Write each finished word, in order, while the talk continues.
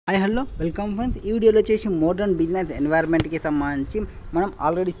Hello welcome friends. ఈ వీడియోలో వచ్చేసి మోడర్న్ బిజినెస్ ఎన్వైర్న్మెంట్కి సంబంధించి మనం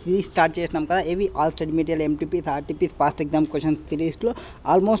ఆల్రెడీ సిరీస్ స్టార్ట్ చేసినాం కదా. ఇవి all study material MTPs RTPs past exam questions సిరీస్లో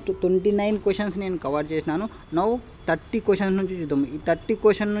ఆల్మోస్ట్ 29 క్వశ్చన్స్ నేను కవర్ చేసినాను. నౌ 30 క్వశ్చన్స్ నుంచి చూద్దాము. ఈ 30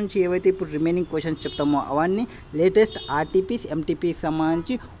 క్వశ్చన్ నుంచి ఏవైతే ఇప్పుడు రిమైనింగ్ క్వశ్చన్స్ చెప్తామో అవన్నీ లేటెస్ట్ RTPs MTPs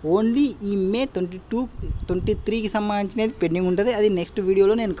సంబంధించి ఓన్లీ ఈ మే 23కి సంబంధించినది పెండింగ్ ఉంటుంది. అది నెక్స్ట్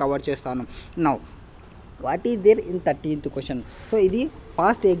వీడియోలో నేను కవర్ చేస్తాను. Now what is there in 30th question. So ఇది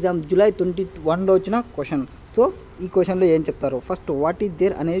పాస్ట్ ఎగ్జామ్ జూలై 21లో వచ్చిన క్వశ్చన్. సో ఈ క్వశ్చన్లో ఏం చెప్తారు, ఫస్ట్ వాట్ ఈజ్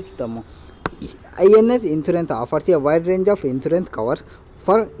దేర్ అనేది చూద్దాము. INS insurance offers A wide range of insurance covers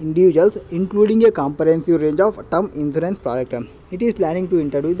for individuals including a comprehensive range of term insurance product. It is planning to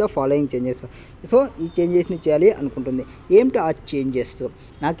introduce the following changes. So ఈ చేంజెస్ని చేయాలి అనుకుంటుంది. ఏమిటి ఆ changes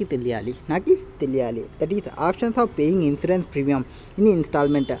నాకు తెలియాలి. That is options of paying insurance premium in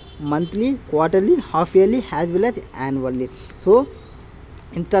instalment monthly, quarterly, half yearly has well as annually. So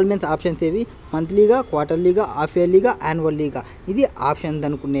instalments options ఏవి, మంత్లీగా, క్వార్టర్లీగా, half ఇయర్లీగా, యాన్యువల్లీగా. ఇది options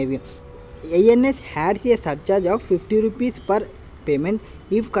అనుకునేవి. INS hats A surcharge of 50 rupees per payment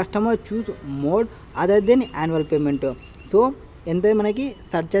if customer choose mode other then annual payment. So ఎంత మనకి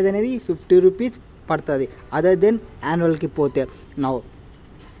surcharge అనేది 50 rupees పడుతుంది other then యాన్యువల్కి పోతే. Now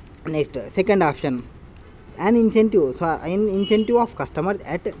next second option an incentive of customers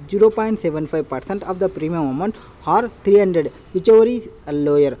at 0.75% of the premium amount or 300 whichever is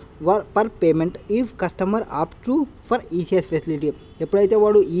lower per payment if customer opt to for ECS facility. ఎప్పుడైతే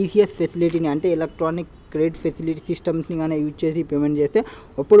వాడు ECS ఫెసిలిటీని అంటే electronic credit facility సిస్టమ్స్ని కానీ use చేసి payment చేస్తే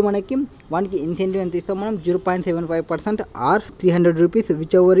అప్పుడు వానికి incentive ఎంత ఇస్తాం మనం, 0.75% are 300 rupees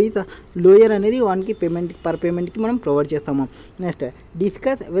which ever is lower అనేది వానికి పర్ పేమెంట్కి మనం ప్రొవైడ్ చేస్తాము. Next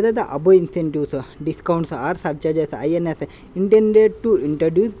discuss whether the above incentives discounts are surcharges INS intended to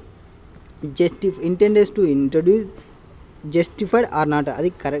introduce justified are not.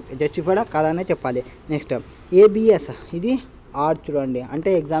 అది కరెక్ట్, జస్టిఫైడా కాదనే చెప్పాలి. నెక్స్ట్ ABS ఇది ఆర్ చూడండి, అంటే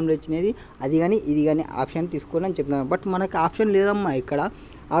ఎగ్జామ్లో వచ్చినది అది కానీ ఇది కానీ ఆప్షన్ తీసుకోని అని చెప్పినాను. బట్ మనకు ఆప్షన్ లేదమ్మా, ఇక్కడ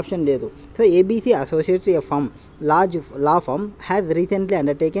ఆప్షన్ లేదు. So ABC associates A firm large law firm has recently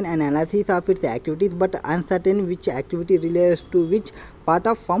undertaken an analysis of it's activities but uncertain which activity relates to which part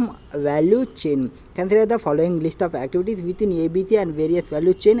of firm value chain. Consider the following list of activities within ABC and various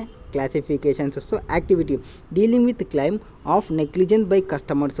value chain classifications. So activity dealing with claim of negligence by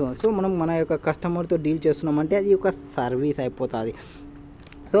customers. So మనం మన యొక్క కస్టమర్తో deal చేస్తున్నామంటే అది ఒక service అయిపోతుంది.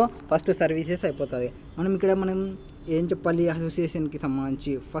 So first services అయిపోతుంది. మనం ఏం చెప్పాలి, అసోసియేషన్కి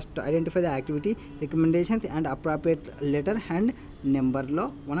సంబంధించి first identify the activity, recommendations and appropriate letter and నెంబర్లో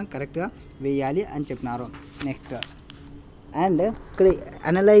మనం కరెక్ట్గా వేయాలి అని చెప్పినారు. నెక్స్ట్ అండ్ ఇక్కడ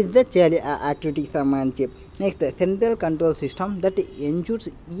అనలైజ్ చేయాలి ఆ యాక్టివిటీకి సంబంధించి. Next central control system that ensures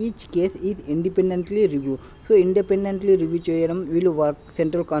each case is independently review. So independently review చేయడం వీళ్ళు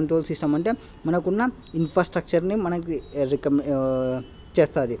సెంట్రల్ కంట్రోల్ సిస్టమ్ అంటే మనకున్న ఇన్ఫ్రాస్ట్రక్చర్ని మనకి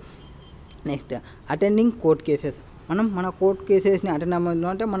చేస్తుంది. నెక్స్ట్ అటెండింగ్ కోర్ట్ కేసెస్, మన కోర్ట్ కేసెస్ని అటెండ్ అవ్వడం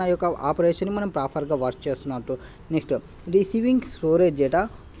అంటే మన యొక్క ఆపరేషన్ని మనం ప్రాపర్గా వర్క్ చేస్తున్నట్టు. Next receiving storage data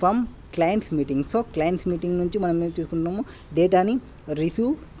from clients meeting. So clients meeting నుంచి మనం ఏం తీసుకుంటున్నాము, డేటాని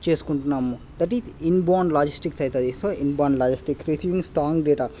రిసీవ్ చేసుకుంటున్నాము. దట్ ఈస్ ఇన్బౌండ్ లాజిస్టిక్స్ అవుతుంది. So inbound logistics receiving strong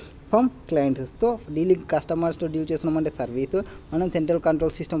data from clients. So dealing కస్టమర్స్తో deal చేస్తున్నామంటే సర్వీసు, మనం central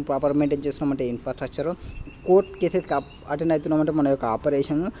control system proper maintain చేస్తున్నామంటే ఇన్ఫ్రాస్ట్రక్చర్, కోర్ట్ కేసెస్కి అటెండ్ అవుతున్నామంటే మన యొక్క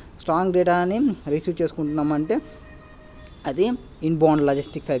ఆపరేషన్, స్ట్రాంగ్ డేటాని రిసీవ్ చేసుకుంటున్నామంటే అది ఇన్బౌండ్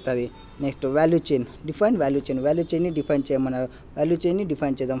లాజిస్టిక్స్ అవుతుంది. Next value chain, value చైన్ని define చేయమన్నారు. వాల్యూ చైన్ని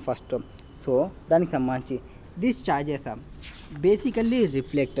డిఫైన్ చేద్దాం ఫస్ట్. సో దానికి సంబంధించి this charges basically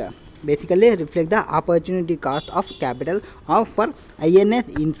reflect the opportunity cost of capital for INS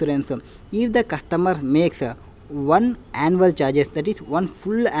insurance. If the customer makes one annual charges, that is one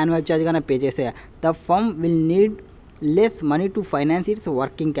full annual charge gonna pay చేస్తే the firm will need less money to finance its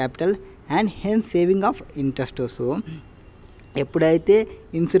working capital and hence saving of interest. So ఎప్పుడైతే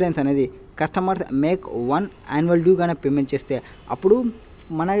insurance అనేది customers make 1 annual due కానీ payment చేస్తే అప్పుడు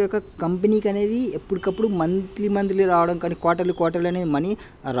మన యొక్క కంపెనీకి అనేది ఎప్పటికప్పుడు మంత్లీ రావడం కానీ క్వార్టర్లీ అనేది మనీ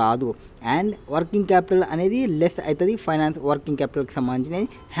రాదు. అండ్ వర్కింగ్ క్యాపిటల్ అనేది లెస్ అవుతుంది, ఫైనాన్స్ వర్కింగ్ క్యాపిటల్కి సంబంధించినది.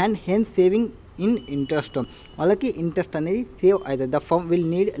 And hence saving in interest, వాళ్ళకి ఇంట్రెస్ట్ అనేది సేవ్ అవుతుంది. The firm will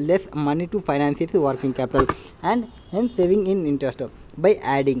need less money to finance it's working capital and hence saving in interest by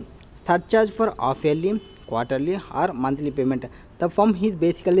adding surcharge for half yearly, quarterly or monthly payment. The firm is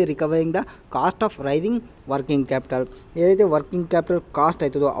basically recovering the cost of rising working capital. ఏదైతే working capital cost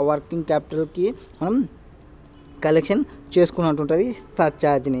అవుతుందో ఆ working క్యాపిటల్కి మనం collection చేసుకున్నట్టు ఉంటుంది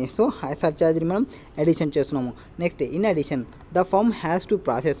సర్చార్జ్ని. So ఆ సర్చార్జ్ని మనం addition చేస్తున్నాము. Next in addition the firm has to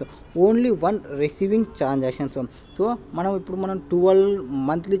process only one receiving transactions. So మనం ఇప్పుడు 12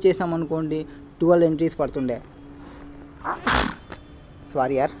 మంత్లీ చేసినాం అనుకోండి, 12 ఎంట్రీస్ పడుతుండే.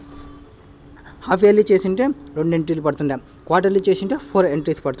 సారీ యార్, హాఫ్ ఇయర్లీ చేసింటే 2 ఎంట్రీలు పడుతుండే, క్వార్టర్లీ చేసింటే 4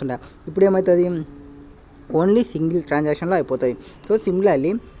 ఎంట్రీస్ పడుతుండే. ఇప్పుడు ఏమవుతుంది, ఓన్లీ సింగిల్ ట్రాన్సాక్షన్లో అయిపోతుంది. So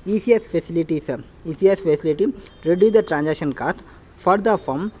similarly ECS facility reduce the transaction cost for the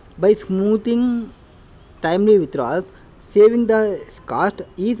firm by smoothing timely withdrawals, saving the cost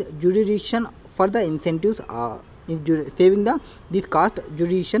is జ్యుడిషన్ for the incentives, saving this cost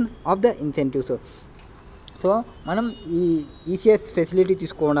జ్యుడిషన్ of the incentives. So మనం ఈ ECS facility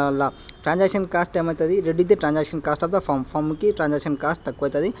తీసుకోవడం వల్ల transaction cost ఏమవుతుంది, reduce the transaction cost of the ఫర్మ్కి transaction cost తక్కువ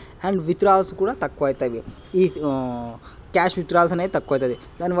అవుతుంది and withdrawals కూడా తక్కువ అవుతాయి. ఈ క్యాష్ విత్డ్రాల్స్ అనేది తక్కువ అవుతుంది,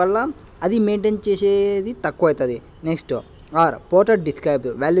 దానివల్ల అది మెయింటైన్ చేసేది తక్కువ అవుతుంది. Next Porter describe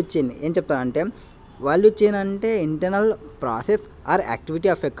value chain. ఏం చెప్తానంటే వాల్యూ చైన్ అంటే internal process are activity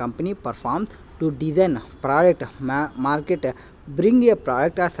of a company performs to design product, market, bring a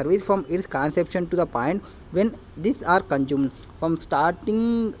product or service from its conception to the point when these are consumed. From starting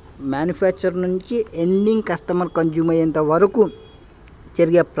manufacturer నుంచి ending customer consume అయ్యేంత వరకు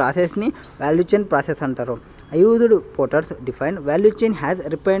జరిగే ప్రాసెస్ని value chain process అంటారు. Used porters define value chain has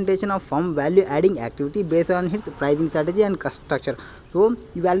representation of firm value adding activity based on its pricing strategy and cost structure. So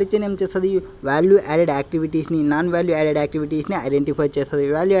ఈ value chain ఏం చేస్తుంది, value added యాక్టివిటీస్ని, non value added యాక్టివిటీస్ని identify చేస్తుంది.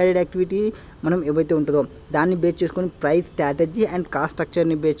 Value added activity మనం ఏవైతే ఉంటుందో దాన్ని base చేసుకొని price strategy and cost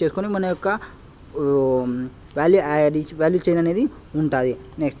స్ట్రక్చర్ని base చేసుకొని మన యొక్క వాల్యూ చైన్ అనేది ఉంటుంది.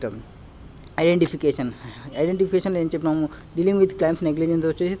 నెక్స్ట్ ఐడెంటిఫికేషన్ ఏం చెప్పినాము, డీలింగ్ విత్ క్లైమ్స్ నెగ్లిజెన్స్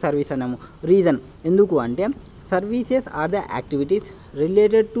వచ్చేసి సర్వీస్ అన్నాము. రీజన్ ఎందుకు అంటే services are the activities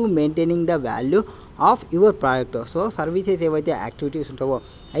related to maintaining the value of your product. So services ఏవైతే యాక్టివిటీస్ ఉంటావో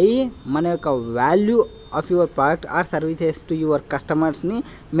అవి మన యొక్క value of your product or services to your కస్టమర్స్ని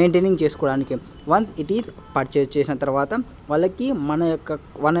maintaining చేసుకోవడానికి. వన్స్ ఇట్ ఈస్ పర్చేజ్ చేసిన తర్వాత వాళ్ళకి మన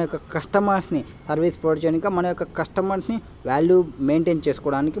యొక్క కస్టమర్స్ని సర్వీస్ ప్రొవైడ్ చేయడానికి, మన యొక్క కస్టమర్స్ని వాల్యూ మెయింటైన్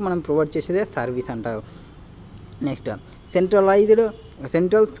చేసుకోవడానికి మనం ప్రొవైడ్ చేసేదే సర్వీస్ అంటారు. Next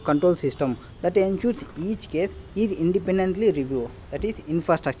central control system that ensures each case is independently reviewed, that is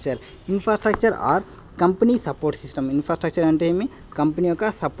infrastructure or company support system. Infrastructure అంటే ఏమి, కంపెనీ యొక్క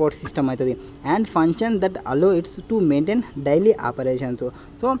సపోర్ట్ సిస్టమ్ అవుతుంది. And function that allow it's to maintain daily operations.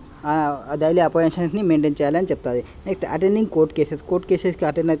 So daily ఆపరేషన్స్ని maintain చేయాలని చెప్తుంది. Next attending court కేసెస్కి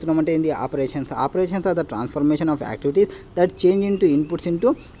attend అవుతున్నామంటే ఏంటి, operations are the transformation of activities that change into inputs into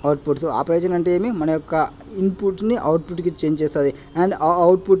outputs. Operation అంటే ఏమి, మన యొక్క ఇన్పుట్ని అవుట్పుట్కి change చేస్తుంది and ఆ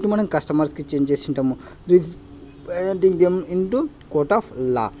అవుట్పుట్ని మనం కస్టమర్స్కి చేంజ్ చేసి ఉంటాము, representing them into court of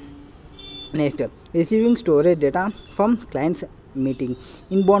law. Next receiving storage data from clients meeting.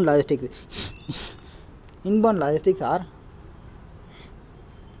 Inbound logistics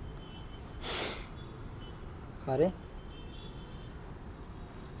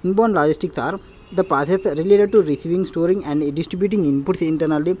are the process related to receiving, storing and distributing inputs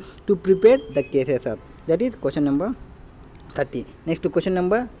internally to prepare the cases. That is question number 30. Next question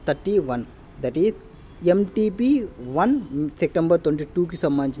number 31, that is MTP 1 September 22కి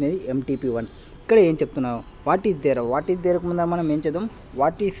సంబంధించినది MTP 1. ఇక్కడ ఏం చెప్తున్నావు, what is there ముందర మనం ఏం చేద్దాం,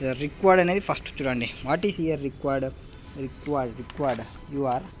 what is required అనేది first చూడండి. What is year required you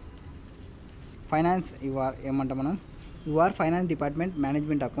are finance, ఏమంటాం మనం, you are finance department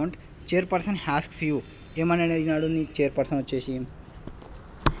management account chairperson హ్యాస్క్స్ you. ఏమని అడిగినాడు నీ చైర్పర్సన్ వచ్చేసి,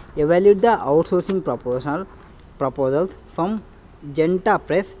 evaluate the outsourcing proposals from Genta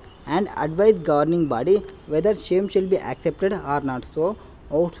Press and advise governing body whether same shall be accepted or not. So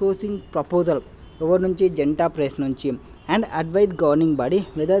outsourcing proposal ఎవరి నుంచి, జెంటా press నుంచి, and advise governing body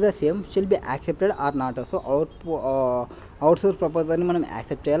whether the same షిల్ be accepted are not. So outsource ప్రపోజల్ని మనం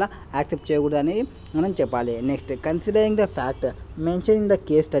accept చేయాలా, accept చేయకూడదు అనేది మనం చెప్పాలి. Next considering the fact mention in the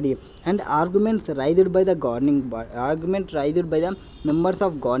case study and arguments raised by the members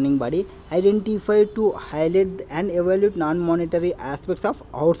of governing body identify to highlight and evaluate non-monetary aspects of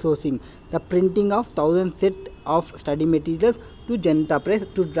outsourcing. The printing of 1000 set of study materials to Janta Press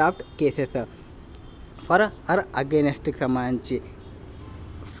to draft cases for or against సంబంధించి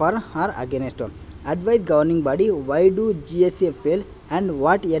advise governing body why do GST fail and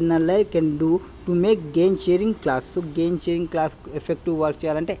what NLI can do to make gain sharing class. So gain sharing class effective work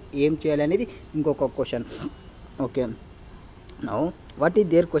చేయాలంటే ఏం చేయాలి అనేది ఇంకొక question. Okay, now what is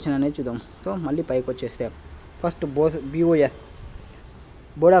there question అనేది చూద్దాం. So మళ్ళీ పైకి వచ్చేస్తే first BOS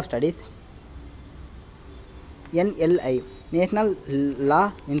board of studies, NLI national law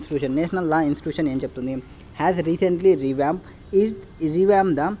institution ఏం చెప్తుంది, has recently revamped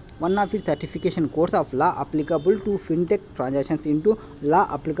the one of its certification course of law applicable to fintech transactions into law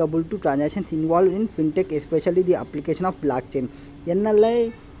applicable to transactions involved in fintech, especially the application of blockchain.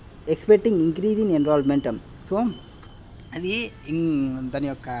 NLI expecting increase in enrollment. So అది దాని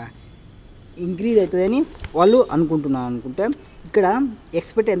యొక్క increase అవుతుందని వాళ్ళు అనుకుంటే ఇక్కడ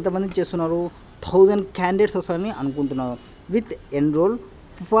expect ఎంతమంది చేస్తున్నారు, 1000 candidates వస్తారని అనుకుంటున్నారు with enrol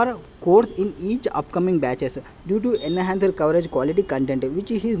for course in each upcoming batches due to enhanced coverage quality content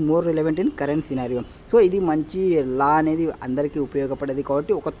which is more relevant in current scenario. So ఇది మంచి లా అనేది అందరికీ ఉపయోగపడేది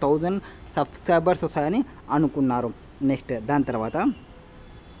కాబట్టి 1000 సబ్స్క్రైబర్స్ వస్తాయని అనుకున్నారు. నెక్స్ట్ దాని తర్వాత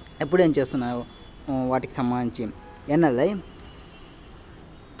ఎప్పుడు ఏం చేస్తున్నారు వాటికి సంబంధించి NLI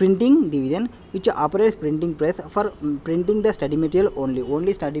printing division which operates printing press for printing the study material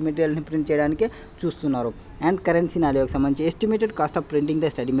only study మెటీరియల్ని ప్రింట్ చేయడానికే చూస్తున్నారు. అండ్ కరెన్సీ నాలుగుకి సంబంధించి estimated cost of printing the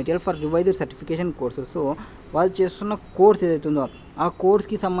study material for revised certification courses. So వాళ్ళు చేస్తున్న కోర్స్ ఏదైతుందో ఆ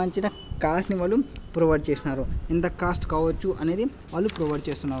కోర్స్కి సంబంధించిన కాస్ట్ని వాళ్ళు ప్రొవైడ్ చేసినారు, ఎంత కాస్ట్ కావచ్చు అనేది వాళ్ళు ప్రొవైడ్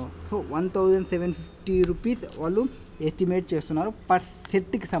చేస్తున్నారు. సో 1750 రూపీస్ వాళ్ళు ఎస్టిమేట్ చేస్తున్నారు పర్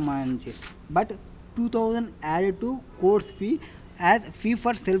సెట్కి సంబంధించి. But 2000 added to course fee as fee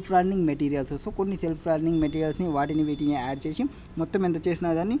for self running materials. So కొన్ని సెల్ఫ్ రన్నింగ్ మెటీరియల్స్ని వీటిని యాడ్ చేసి మొత్తం ఎంత చేసినా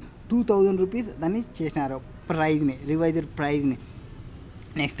దాన్ని 2000 రూపీస్ దాన్ని చేసినారు ప్రైజ్ని, revised ప్రైజ్ని.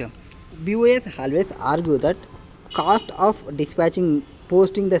 Next BOS always argue that cost of dispatching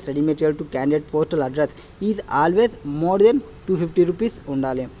posting the study material to candidate postal address is always more than 250 rupees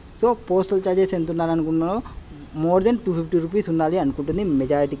ఉండాలి. సో పోస్టల్ ఛార్జెస్ ఎంత ఉండాలనుకుంటున్నారో మోర్ దెన్ 250 రూపీస్ ఉండాలి అనుకుంటుంది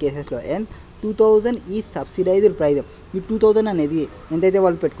మెజారిటీ కేసెస్లో. అండ్ 2000 ఈ subsidised praise. ఈ 2000 అనేది ఎంతైతే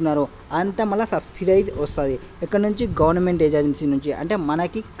వాళ్ళు పెట్టుకున్నారో అంతా మళ్ళీ సబ్సిడైజ్ వస్తుంది. ఎక్కడి నుంచి, గవర్నమెంట్ ఏజెన్సీ నుంచి. అంటే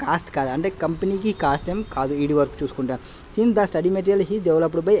మనకి కాస్ట్ కాదు, అంటే కంపెనీకి కాస్ట్ ఏం కాదు. ఈడి వరకు చూసుకుంటే since the study material he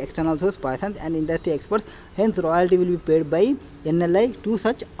developed by external source persons and industry experts, hence royalty will be paid by NLI to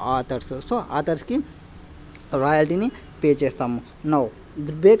such authors. So ఆథర్స్కి రాయల్టీని pay చేస్తాము. Now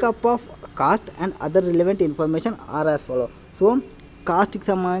breakup of cost and other relevant information are as follow. So కాస్ట్కి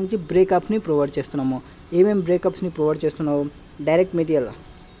సంబంధించి బ్రేకప్స్ని provide చేస్తున్నాము. ఏమేమి బ్రేకప్స్ని provide చేస్తున్నాము? Direct material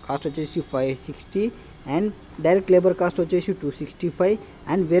cost వచ్చేసి 560 and direct labour cost వచ్చేసి 265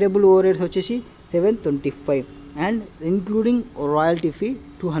 and variable over heads వచ్చేసి 725 and including royalty fee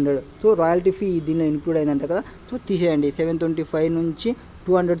 200. So royalty fee దీనిలో include అయిందంట కదా, సో తీసేయండి. 725 నుంచి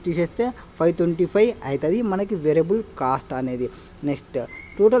 200 తీసేస్తే 525 అవుతుంది మనకి వేరియబుల్ కాస్ట్ అనేది. Next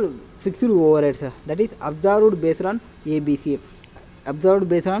total fixed over heads that is observed based on ABC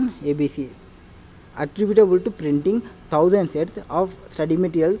attributable to printing 1000 sets of study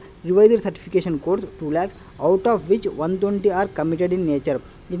material, revised certification course 2 lakhs, out of which 120 are committed in nature.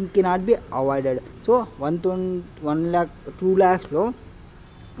 It cannot be avoided. So 1 lakh 2 lakhs లో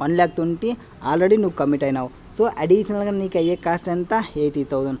 1,20,000 already నువ్వు commit అయినావు. So అడిషనల్గా నీకు అయ్యే cost ఎంత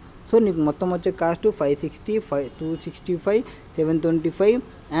 80,000. So నీకు మొత్తం వచ్చే కాస్ట్ 560, 265, 725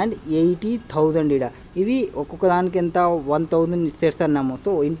 అండ్ 80,000. ఇడ ఇవి ఒక్కొక్క దానికి ఎంత 1,000 చేస్తున్నాము.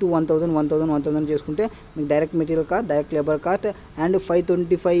 సో ఇంటూ 1,000 చేసుకుంటే మీకు direct material cost, direct labour cost and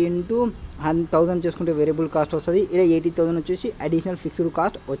 525 into 1,000 చేసుకుంటే వేరియబుల్ కాస్ట్ వస్తుంది. ఇక్కడ 80,000 వచ్చేసి అడిషనల్ ఫిక్స్డ్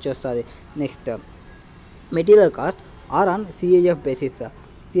కాస్ట్ వచ్చేస్తుంది. Next material cost are on CIF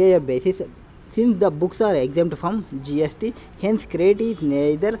basis. Since the books are exempt from GST, hence credit is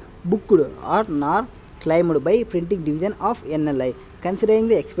neither booked or nor claimed by printing division of NLI. Considering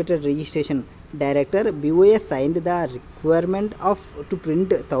the expected registration, Director BOS signed the requirement to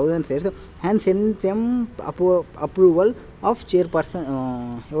print 1000 sets and send them approval of chairperson.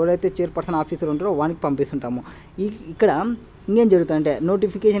 ఎవరైతే chairperson officer ఉంటారో వానికి పంపిస్తుంటాము. ఇక్కడ ఇంకేం జరుగుతుందంటే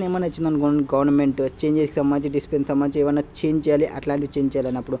notification ఏమైనా వచ్చిందనుకోండి, government చేంజెస్కి సంబంధించి, dispense సంబంధించి ఏమైనా చేంజ్ చేయాలి, అట్లాంటివి change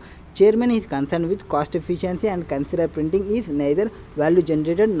చేయాలన్నప్పుడు chairman is concern with cost efficiency and consider printing is neither value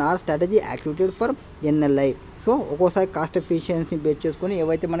generated Nar strategy activated for NLI. So ఒక్కోసారి కాస్ట్ ఎఫిషియన్సీని బేస్ చేసుకొని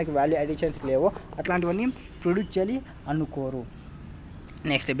ఏవైతే మనకి వాల్యూ అడిషన్స్ లేవో అట్లాంటివన్నీ ప్రొడ్యూస్ చేయాలి అనుకోరు.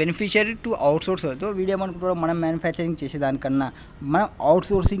 Next beneficiary to outsource. So video అనుకుంటారు మనం మ్యానుఫ్యాక్చరింగ్ చేసేదానికన్నా మనం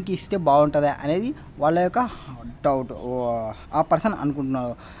అవుట్సోర్సింగ్కి ఇస్తే బాగుంటుందా అనేది వాళ్ళ యొక్క డౌట్, ఆ పర్సన్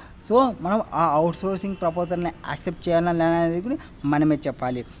అనుకుంటున్నారు. సో మనం ఆ అవుట్సోర్సింగ్ ప్రపోజల్ని యాక్సెప్ట్ చేయాలని అనేది కూడా మనమే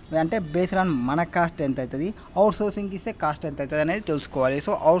చెప్పాలి. అంటే బేస్డ్ ఆన్ మన కాస్ట్ ఎంత అవుతుంది, అవుట్సోర్సింగ్కి ఇస్తే కాస్ట్ ఎంత అవుతుంది అనేది తెలుసుకోవాలి.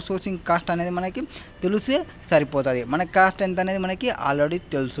 సో అవుట్సోర్సింగ్ కాస్ట్ అనేది మనకి తెలిస్తే సరిపోతుంది, మన కాస్ట్ ఎంత అనేది మనకి ఆల్రెడీ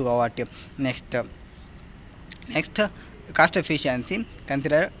తెలుసు కాబట్టి. Next cost efficiency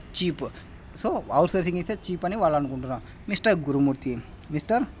consider cheap. So outsourcing ఇస్తే చీప్ అని వాళ్ళు అనుకుంటున్నారు.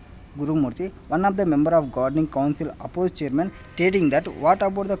 Mister Gurumurthy, one of the member of Governing Council, opposed chairman, stating that what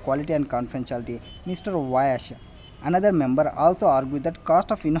about the quality and confidentiality? Mr. Vayash, Another member also argued that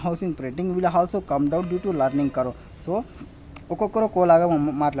cost of in-housing printing will also come down due to learning curve. So ఒక్కొక్కరు ఒక్కోలాగా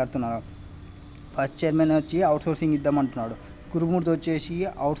మాట్లాడుతున్నారు. First chairman వచ్చి outsourcing ఇద్దామంటున్నాడు. Kurumurthy వచ్చేసి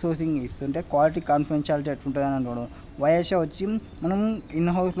outsourcing ఇస్తుంటే quality confidentiality ఎట్లుంటుంది అని అంటున్నాడు. వైఎస్ఆర్ వచ్చి మనం ఇన్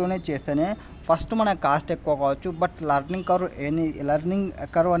హౌస్లోనే చేస్తేనే ఫస్ట్ మన కాస్ట్ ఎక్కువ కావచ్చు, బట్ లర్నింగ్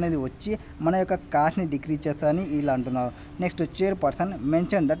కర్వ్ అనేది వచ్చి మన యొక్క కాస్ట్ని డిక్రీజ్ చేస్తుందని వీళ్ళు అంటున్నారు. Next chairperson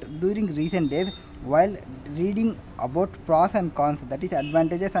mention that during recent days while reading about pros and cons, that is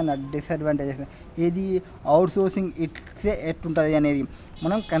advantages and disadvantages, ఏది అవుట్సోర్సింగ్ ఇట్సే ఎట్లుంటుంది అనేది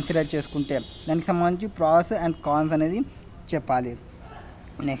మనం కన్సిడర్ చేసుకుంటే దానికి సంబంధించి ప్రాస్ అండ్ కాన్స్ అనేది చెప్పాలి.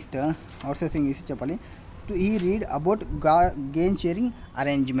 నెక్స్ట్ అవుట్సోర్సింగ్ ఇసి చెప్పాలి. టు ఈ read about gain sharing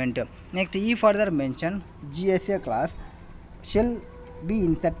arrangement. Next ఈ further mention GST class shall be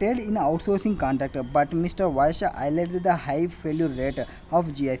inserted in outsourcing contract, but Mr. Vaisha highlighted the high failure rate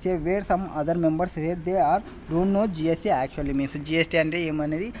of GST, where some other members said they don't know GST actually means. GST అంటే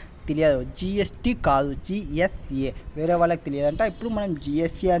ఏమనేది తెలియదు, GST కాదు GSA, వేరే వాళ్ళకి తెలియదంట. ఇప్పుడు మనం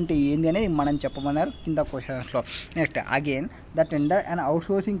GST అంటే ఏంది అనేది మనం చెప్పమన్నారు కింద క్వశ్చన్స్లో. Next again the tender and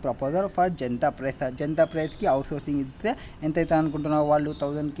outsourcing proposal for Janata ప్రెస్కి outsourcing ఇస్తే ఎంత అవుతుంది అనుకుంటున్నారు వాళ్ళు?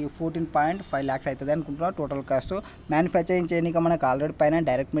 1000కి 14.5 lakhs అవుతుంది అనుకుంటున్నారు టోటల్ కాస్ట్. మ్యానుఫ్యాక్చరింగ్ చేయడానికి మనకు ఆల్రెడీ పైన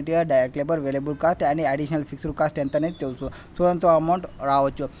direct material, direct labour, variable cost and additional fixed cost ఎంత అనేది తెలుసు. సో అంత అమౌంట్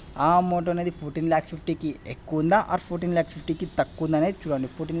రావచ్చు. ఆ అమౌంట్ అనేది 14,50,000కి ఎక్కువ ఉందా ఆర్ 14,50,000కి తక్కువ ఉందా అనేది చూడండి.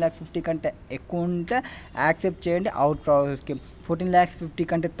 14,50,000 కంటే ఎక్కువ ఉంటే యాక్సెప్ట్ చేయండి అవుట్ ప్రాసెస్కి, 14,50,000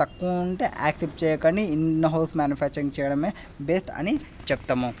 కంటే తక్కువ ఉంటే యాక్సెప్ట్ చేయకండి, ఇన్ హౌస్ మ్యానుఫ్యాక్చరింగ్ చేయడమే బెస్ట్ అని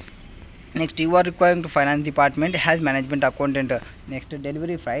చెప్తాము. Next you are requiring to finance department has management accountant. Next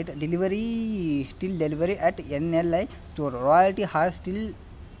delivery freight delivery at NLI store, royalty hour still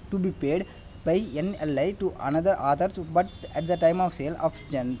to be paid by NLI to another authors, but at the time of sale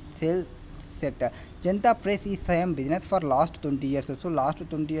set. Janata press ఈ same business for last 20 years. So last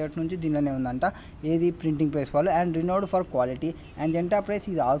 20 years నుంచి దీనిలోనే ఉందంట ఏది printing press వాళ్ళు, and రినోవ్డ్ for quality. And Janata press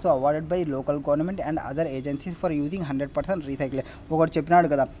is also awarded by local government and other agencies for using 100% recycle. ఒకటి చెప్పినాడు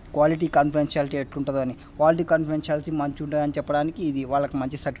కదా quality confidentiality ఎట్లుంటుందో అని, క్వాలిటీ కాన్ఫిడెన్షియాలిటీ మంచి ఉంటుంది అని చెప్పడానికి ఇది వాళ్ళకి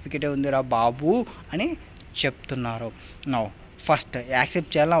మంచి సర్టిఫికేటే ఉందిరా బాబు అని చెప్తున్నారు. నౌ ఫస్ట్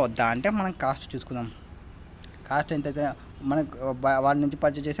యాక్సెప్ట్ చేయాలా వద్దా అంటే మనం కాస్ట్ చూసుకుందాం. కాస్ట్ ఎంత అయితే మనకు వాడి నుంచి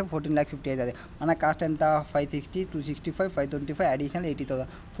పర్చేస్ చేస్తే 14,50,000 అవుతుంది. మన కాస్ట్ ఎంత 560, 265, 525 అడిషనల్ 80,000,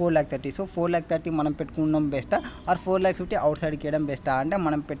 4,30,000. సో 4,30,000 మనం పెట్టుకున్నాం బెస్టా ఆర్ 4,50,000 అవుట్ సైడ్కి వేయడం బెస్టా అంటే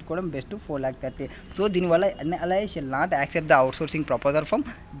మనం పెట్టుకోవడం బెస్ట్ 4,30,000. సో దీనివల్ల NLI shall not accept the outsourcing proposal from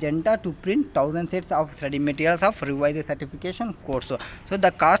జెంటా to print 1000 sets of study materials of revised certification course. So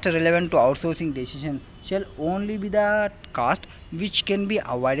the cost relevant to outsourcing decision shall only be the cost which can be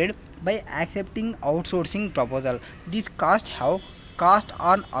avoided by accepting outsourcing proposal. These costs have cost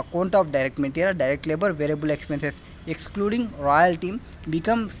on account of direct material, direct labor, variable expenses excluding royalty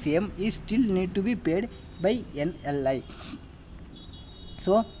become same is still need to be paid by NLI.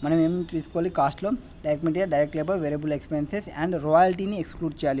 So మనం ఏం తీసుకోవాలి కాస్ట్లో direct material, direct labour, variable expenses and రాయల్టీని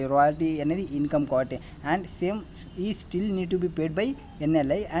exclude చేయాలి. Royalty అనేది income కాబట్టి and same ఈ still need to be paid by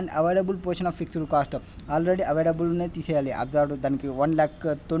NLI. And available portion of fixed cost already అవైలబుల్నే తీసేయాలి. Observe దానికి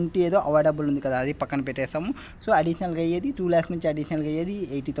 1,20,000 ఏదో అవైలబుల్ ఉంది కదా అది పక్కన పెట్టేస్తాము. సో అడిషనల్గా అయ్యేది 2 lakhs నుంచి అడిషనల్గా అయ్యేది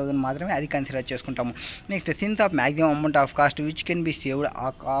 80,000 మాత్రమే, అది కన్సిడర్ చేసుకుంటాము. Next since of maximum amount of cost which can be saved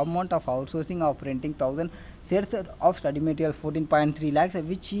amount of outsourcing of printing 1000 sets of study material 14.3 lakhs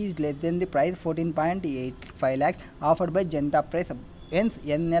which is less than the price 14.85 lakhs offered by Janta Press. Hence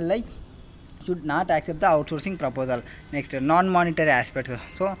NLI should not accept the outsourcing proposal. Next non-monetary aspects.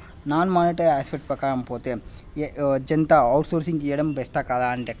 So non-monetary aspect ప్రకారం పోతే Janata outsourcing చేయడం బెస్టా కదా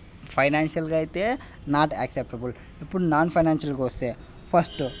అంటే ఫైనాన్షియల్గా అయితే not acceptable. ఇప్పుడు non ఫైనాన్షియల్గా వస్తే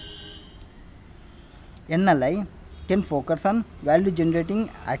first NLI can focus on value generating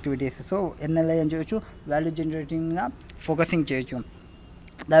activities. So NLI అని చేయొచ్చు వాల్యూ జనరేటింగ్గా ఫోకసింగ్ చేయొచ్చు.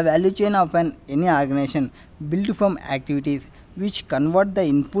 The value chain of any organisation build from activities which convert the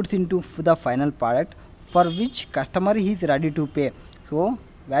inputs in to the final product for which customer is ready to pay. So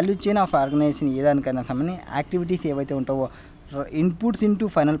value chain of organisation ఏదానికైనా సమని activities ఏవైతే ఉంటావో inputs into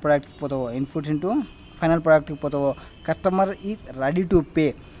final ప్రోడక్ట్కి పోతావో customer is ready to pay.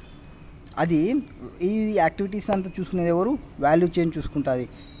 అది ఈ activities అంతా చూసుకునేది ఎవరు? Value chain చూసుకుంటుంది.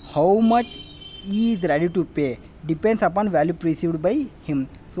 How much is ready to pay depends upon value ప్రిసీవ్డ్ by him.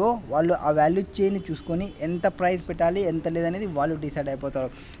 So వాళ్ళు ఆ వాల్యూ చైన్ చూసుకొని ఎంత ప్రైస్ పెట్టాలి ఎంత లేదనేది వాళ్ళు డిసైడ్ అయిపోతారు.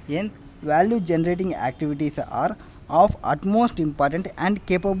 Value generating activities are of utmost important and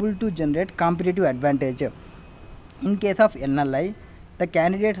capable to generate competitive advantage. In case of NLI the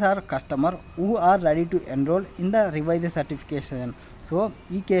candidates are customer who are ready to enrol in the revised certification. So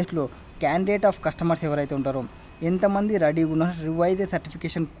ఈ కేసులో candidate of customers ఎవరైతే ఉంటారో ఎంతమంది రెడీగా ఉన్నారు revise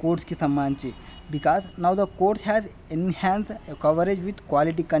certification కోర్స్కి సంబంధించి, because now the course has enhance coverage with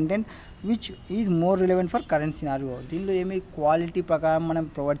quality content which is more relevant for current scenario. దీనిలో ఏమి క్వాలిటీ ప్రకారం మనం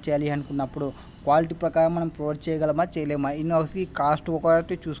ప్రొవైడ్ చేయాలి అనుకున్నప్పుడు క్వాలిటీ ప్రకారం మనం ప్రొవైడ్ చేయగలమా చేయలేమా, ఇన్హౌస్కి కాస్ట్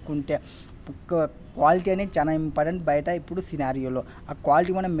ఒకటి చూసుకుంటే క్వాలిటీ అనేది చాలా ఇంపార్టెంట్ బయట ఇప్పుడు సినారియోలో. ఆ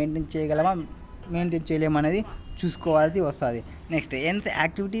క్వాలిటీ మనం మెయింటైన్ చేయలేము అనేది చూసుకోవాల్సి వస్తుంది. నెక్స్ట్ ఎంత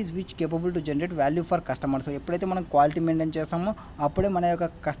activities which capable to generate value for customers. ఎప్పుడైతే మనం క్వాలిటీ మెయింటైన్ చేస్తామో అప్పుడే మన యొక్క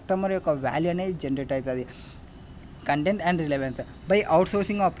కస్టమర్ యొక్క వాల్యూ అనేది జనరేట్ అవుతుంది. Content and relevance by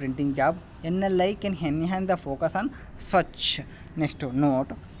outsourcing of printing job NLI can enhance the focus on such. Next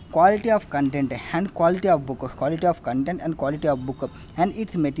note quality of content and quality of book and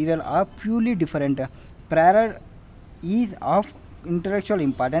its material are purely different. Prior is of intellectual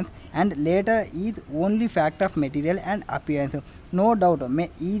importance and later is only fact of material and appearance. No doubt may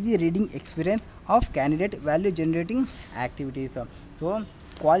easy reading experience of candidate value generating activities. So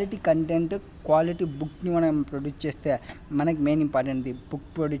quality content quality బుక్ని మనం produce చేస్తే మనకి main important, book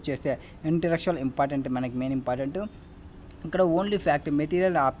produce చేస్తే intellectual important మనకి main important. ఇక్కడ only fact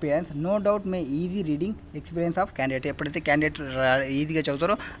material appearance no doubt May easy reading experience of candidate. ఎప్పుడైతే candidate ఈజీగా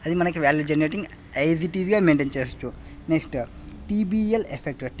చదువుతారో అది మనకి వాల్యూ జనరేటింగ్ ఈజీగా మెయింటైన్ చేయొచ్చు. నెక్స్ట్ TBL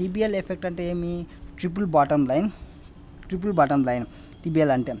ఎఫెక్ట్ అంటే ఏమి, ట్రిపుల్ బాటమ్ లైన్.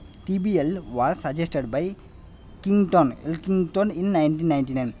 TBL అంటే TBL was suggested by కింగ్టన్ in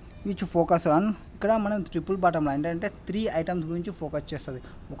 1999 which focus on. ఇక్కడ మనం ట్రిపుల్ బాటమ్ లైన్ అంటే 3 ఐటమ్స్ గురించి ఫోకస్ చేస్తుంది.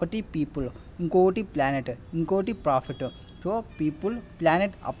 ఒకటి పీపుల్, ఇంకోటి ప్లానెట్, ఇంకోటి profit. So people,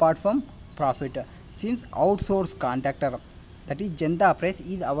 planet apart from profit. Since out source contractor that is Janata press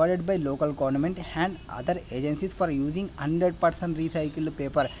is awarded by local government and other agencies for using 100% recycled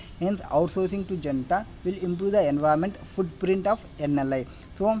paper. Hence out sourcing to Janata will improve the environment foot print of NLI.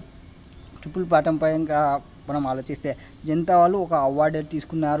 So triple bottom పైన మనం ఆలోచిస్తే జనతా వాళ్ళు ఒక award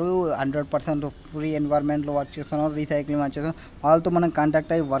తీసుకున్నారు, 100% free ఎన్వైర్న్మెంట్లో work చేస్తున్నారు, recycling work చేస్తున్నారు. వాళ్ళతో మనం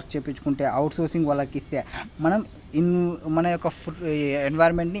కాంటాక్ట్ అయ్యి వర్క్ చేయించుకుంటే అవుట్ సోర్సింగ్ వాళ్ళకి ఇస్తే మనం మన యొక్క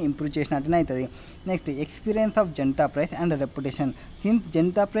ఎన్వైర్న్మెంట్ని ఇంప్రూవ్ చేసినట్టునే అవుతుంది. Next experience of Janata press and reputation. Since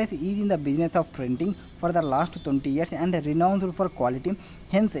Janata press is in the business of printing for the last 20 years and renowned for quality,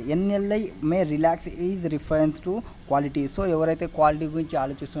 hence NLI may relax is reference to quality. So ఎవరైతే quality గురించి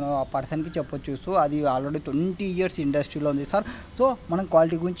ఆలోచిస్తున్నారో ఆ పర్సన్కి చెప్పొచ్చు. So అది already 20 years ఇండస్ట్రీలో ఉంది sir. So మనం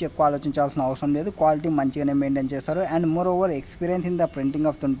quality గురించి ఎక్కువ ఆలోచించాల్సిన అవసరం లేదు, క్వాలిటీ మంచిగానే మెయింటైన్ చేస్తారు. And more over experience in the printing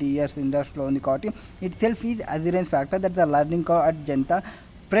of 20 years ఇండస్ట్రీలో ఉంది కాబట్టి it self is assurance factor that the learning at Janata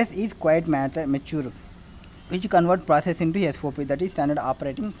press is quiet mature which convert process into SOP, that is standard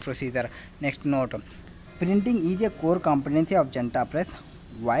operating procedure. Next note, printing is a core competency of Janta Press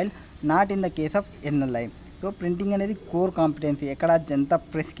while not in the case of NLI. So printing అనేది core competency ఎక్కడ జనతా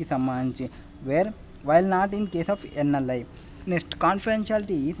ప్రెస్కి సంబంధించి, wear while not in case of NLI. Next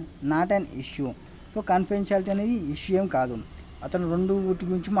confidentiality is not an issue. So confidentiality అనేది issue ఏం కాదు. అతను 2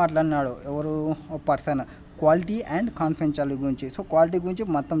 గురించి మాట్లాడినాడు, ఎవరు పర్సన్, క్వాలిటీ అండ్ కాన్ఫిడెన్షియల్ గురించి. సో క్వాలిటీ గురించి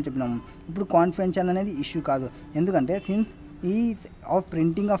మొత్తం చెప్పినాము. ఇప్పుడు కాన్ఫిడెన్షియల్ అనేది ఇష్యూ కాదు, ఎందుకంటే since is of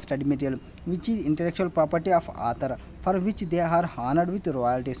printing of study material which is intellectual property of author for which they are honoured with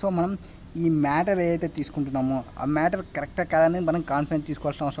royalty. So మనం ఈ మ్యాటర్ ఏదైతే తీసుకుంటున్నామో ఆ మ్యాటర్ కరెక్టా కాదనేది మనం కాన్ఫిడెన్స్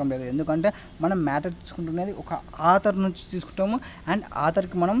తీసుకోవాల్సిన అవసరం లేదు, ఎందుకంటే మనం మ్యాటర్ తీసుకుంటున్నది ఒక ఆథర్ నుంచి తీసుకుంటాము అండ్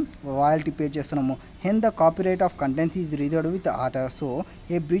ఆథర్కి మనం రాయల్టీ పే చేస్తున్నాము. Hen the copyright of contents is reserved with author. So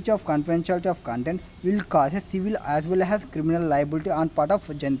A breach of confidentiality of content will cause a civil as well as criminal liability on part of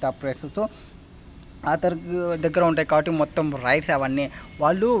Janata press. So author దగ్గర ఉంటాయి కాబట్టి మొత్తం rights అవన్నీ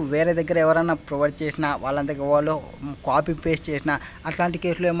వాళ్ళు వేరే దగ్గర ఎవరైనా provide చేసినా వాళ్ళ దగ్గర వాళ్ళు కాపీ పేస్ట్ చేసినా అట్లాంటి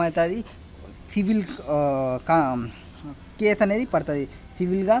కేసులో ఏమవుతుంది, సివిల్ కేసు అనేది పడుతుంది,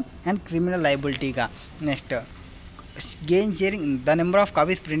 సివిల్గా and criminal లయబిలిటీగా. Next gain sharing the number of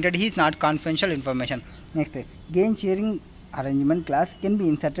copies printed is not confidential information. Next gain sharing arrangement class can be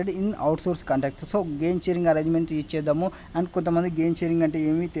inserted in out source contacts. So gain sharing arrangement ఇచ్చేద్దాము. And కొంతమంది gain sharing అంటే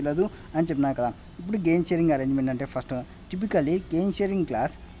ఏమీ తెలియదు అని చెప్పినా కదా. ఇప్పుడు gain sharing arrangement అంటే first typically gain sharing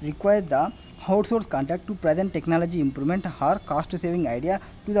class require the out source contact to present technology improvement are cost saving idea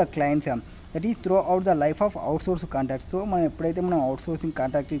to the clients, that is through out the life of out source contact. So మనం ఎప్పుడైతే మనం out sourcing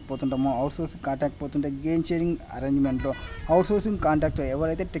కాంటాక్ట్కి పోతుంటామో out sourcing contact పోతుంటే gain sharing అరేంజ్మెంట్లో out sourcing contact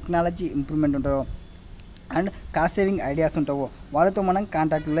ఎవరైతే technology improvement ఉంటారో and cost saving ideas ఉంటావో వాళ్ళతో మనం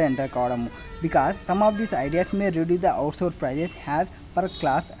కాంటాక్ట్లో ఎంటర్ కావడము. Because some of these ideas May reduce the out source prices has per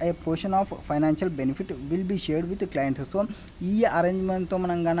class A portion of financial benefit will be shared with clients. So ఈ అరేంజ్మెంట్తో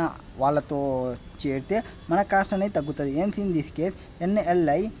మనం కానీ వాళ్ళతో చేరితే మన కాస్ట్ అనేది తగ్గుతుంది. ఏమ్స్ in this case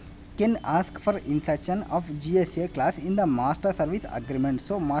NLI can ask for insertion of GSA class in the master service agreement.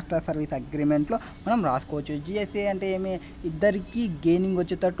 So master service అగ్రిమెంట్లో మనం రాసుకోవచ్చు. GSA అంటే ఏమి, ఇద్దరికి గెయినింగ్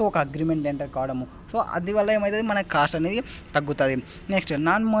వచ్చేటట్టు ఒక అగ్రిమెంట్ ఎంటర్ కావడము. సో అది వల్ల ఏమవుతుంది, మన కాస్ట్ అనేది తగ్గుతుంది. Next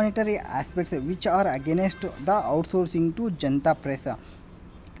non monetary aspects which are against the outsourcing to Janata press.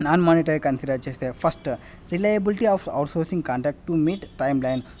 Non monetary consider చేస్తే first reliability of outsourcing contract to meet time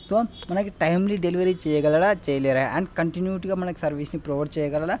line. So మనకి టైమ్లీ డెలివరీ చేయగలరా చేయలేరా, అండ్ కంటిన్యూటీగా మనకి సర్వీస్ని ప్రొవైడ్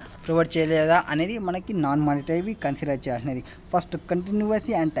చేయగలరా ప్రొవైడ్ చేయలేదా అనేది మనకి non monetary consider చేయాల్సినది. First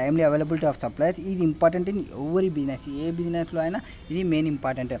continuity and timely availability of supplies ఇది ఇంపార్టెంట్ ఇన్ ఎవరీ బిజినెస్, ఏ బిజినెస్లో అయినా ఇది main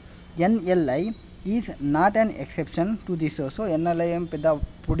important. NLI is not an exception to this. So NLI ఏం పెద్ద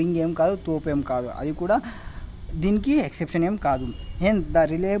పుడింగ్ ఏం కాదు, తోపు ఏం కాదు, అది కూడా దీనికి ఎక్సెప్షన్ ఏం కాదు. Hence the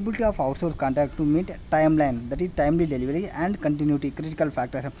reliability of outsource contract to meet time line, that is timely delivery and continuity critical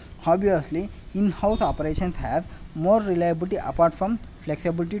factors. Obviously in house operations has more reliability apart from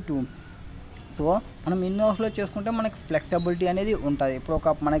flexibility two. So మనం in హౌస్లో చేసుకుంటే మనకి flexibility అనేది ఉంటుంది.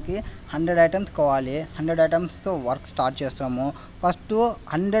 ఇప్పుడు మనకి 100 items కావాలి, 100 ఐటమ్స్తో work start చేస్తాము. ఫస్ట్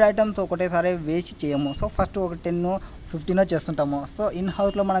 100 ఐటమ్స్ ఒకటేసారి వేసి చేయము. సో ఫస్ట్ ఒక 10-15 చేస్తుంటాము. సో ఇన్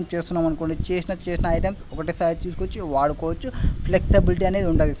హౌస్లో మనం చేస్తున్నాం అనుకోండి, చేసిన ఐటమ్స్ ఒకటేసారి తీసుకొచ్చి వాడుకోవచ్చు, ఫ్లెక్సిబిలిటీ అనేది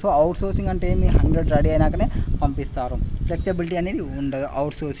ఉంటుంది. సో అవుట్ సోర్సింగ్ అంటే ఏమి, 100 రెడీ అయినాకనే పంపిస్తారు, ఫ్లెక్సిబిలిటీ అనేది ఉండదు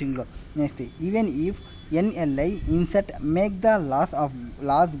out సోర్సింగ్లో. Next even if NLI insert make the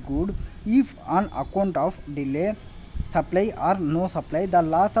loss good if on account of delay supply or no supply, the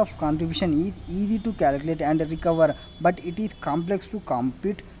loss of contribution is easy to calculate and recover, but it is complex to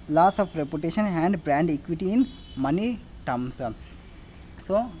compute loss of reputation and brand equity in money terms.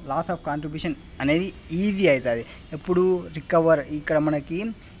 So loss of contribution అనేది easy అవుతుంది. ఎప్పుడు recover, ఇక్కడ మనకి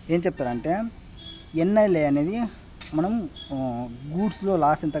ఏం చెప్తారంటే NLI అనేది మనం గూడ్స్లో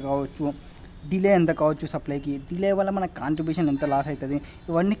loss ఎంత కావచ్చు, డిలే ఎంత కావచ్చు, సప్లైకి డిలే వల్ల మన కాంట్రిబ్యూషన్ ఎంత లాస్ అవుతుంది,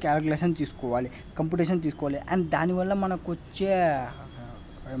 ఇవన్నీ క్యాలిక్యులేషన్ తీసుకోవాలి, కంప్యూటేషన్ తీసుకోవాలి. అండ్ దానివల్ల మనకు వచ్చే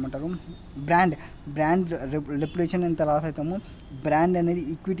ఏమంటారు బ్రాండ్ రెప్యుటేషన్ ఎంత లాస్ అవుతామో, బ్రాండ్ అనేది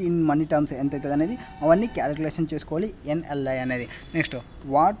ఈక్విటీ ఇన్ మనీ టర్మ్స్ ఎంత అవుతుంది అనేది అవన్నీ క్యాలిక్యులేషన్ చేసుకోవాలి NLI అనేది. Next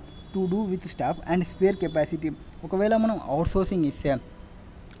what to do with staff and spare capacity. ఒకవేళ మనం అవుట్సోర్సింగ్ ఇస్తే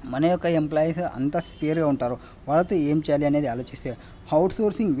మన యొక్క ఎంప్లాయీస్ అంతా స్పేర్గా ఉంటారు, వాళ్ళతో ఏం చేయాలి అనేది ఆలోచిస్తే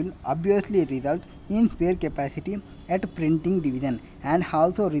outsourcing will obviously result in spare capacity at printing division and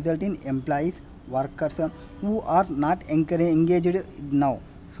also result in employees workers who are not engaged now.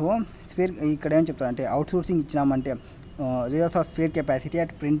 So spare ఇక్కడ ఏం చెప్తారంటే outsourcing ఇచ్చినామంటే results of spare capacity at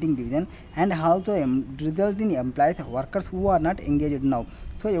printing division and also result in employees workers who are not engaged now.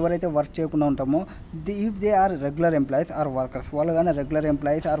 So ఎవరైతే work చేయకుండా ఉంటామో if they are regular employees are workers, వాళ్ళు కానీ regular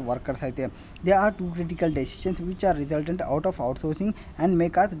employees are workers అయితే they are two critical decisions which are resultant out of outsourcing and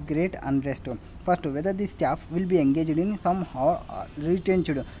make us great unrest. First weather the staff will be engaged in some are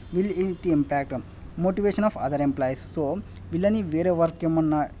రిటెన్చ్డ్, will it impact motivation of other employees. So వీళ్ళని వేరే work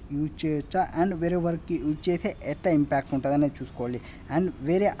ఏమన్నా use చేయొచ్చా and వేరే వర్క్కి use చేస్తే ఎట్లా impact ఉంటుంది అనేది చూసుకోవాలి. అండ్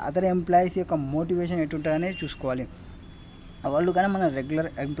వేరే అదర్ ఎంప్లాయీస్ యొక్క మోటివేషన్ ఎట్టుంటుంది అనేది చూసుకోవాలి. వాళ్ళు కానీ మన రెగ్యులర్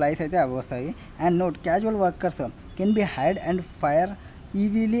ఎంప్లాయీస్ అయితే అవి వస్తాయి. And note casual workers can be hired and fire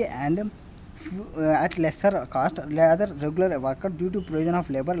easily and at lesser cost rather regular worker due to provision of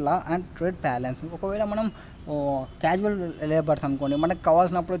labor law and trade balance. ఒకవేళ మనం క్యాజువల్ లేబర్స్ అనుకోండి, మనకు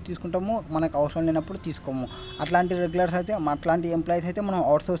కావాల్సినప్పుడు తీసుకుంటాము, మనకు అవసరం లేనప్పుడు తీసుకోము. అట్లాంటి రెగ్యులర్స్ అయితే, అట్లాంటి ఎంప్లాయీస్ అయితే మనం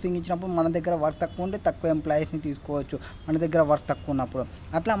అవుట్సోర్సింగ్ ఇచ్చినప్పుడు మన దగ్గర వర్క్ తక్కువ ఉంటే తక్కువ ఎంప్లాయీస్ని తీసుకోవచ్చు, మన దగ్గర వర్క్ తక్కువ ఉన్నప్పుడు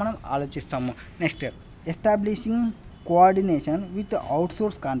అట్లా మనం ఆలోచిస్తాము. Next establishing coordination with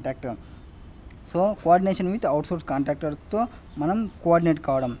outsource contractor. So coordination with outsource కాంట్రాక్టర్తో మనం కోఆర్డినేట్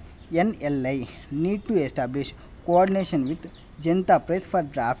కావడం. NLI need to establish coordination with Janata Press for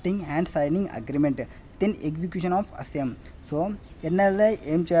drafting and signing agreement, then execution of same. So NLI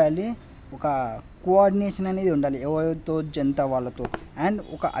ఏం చేయాలి, ఒక కోఆర్డినేషన్ అనేది ఉండాలి ఎవరితో, జనతా వాళ్ళతో, and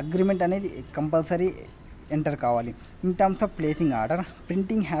ఒక అగ్రిమెంట్ అనేది కంపల్సరీ ఎంటర్ కావాలి. In terms of placing order,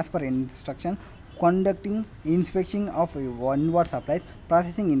 printing has per instruction, conducting inspection of inward supplies,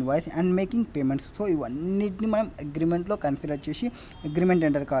 processing invoice and making payments. So ఇవన్నిటిని మనం అగ్రిమెంట్లో కన్సిడర్ చేసి అగ్రిమెంట్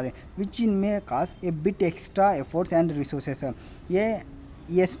ఎంటర్ కావాలి, which in may cost A bit extra efforts and resources.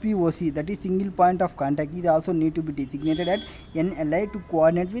 SPOC, that is single point of contact, is also need to be designated at NLI to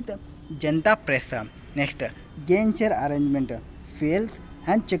coordinate with Janata Press. Next gain share arrangement fails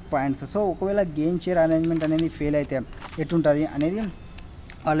and check points. So ఒకవేళ gain share arrangement అనేది fail అయితే ఎట్లుంటుంది అనేది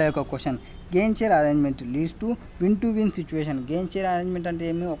వాళ్ళ యొక్క question. Gain share arrangement leads to win to win situation. Gain share arrangement అంటే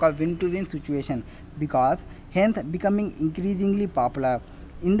ఏమి, ఒక win to win situation, because hence becoming increasingly popular.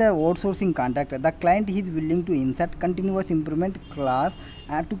 in the outsourcing contract, the client is willing to insert continuous improvement clause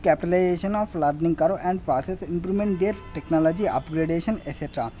to capitalization of learning curve and process improvement their technology upgradation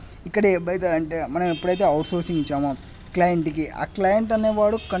etc. ఇక్కడ ఏమైతే అంటే మనం ఎప్పుడైతే outsourcing ఇచ్చామో క్లయింట్కి, ఆ client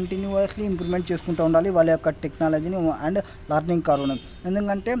అనేవాడు continuously improvement చేసుకుంటూ ఉండాలి వాళ్ళ యొక్క టెక్నాలజీని అండ్ లర్నింగ్ కర్వ్ని.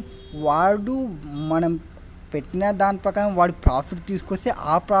 ఎందుకంటే వాడు మనం పెట్టిన దాని ప్రకారం వాడి ప్రాఫిట్ తీసుకొస్తే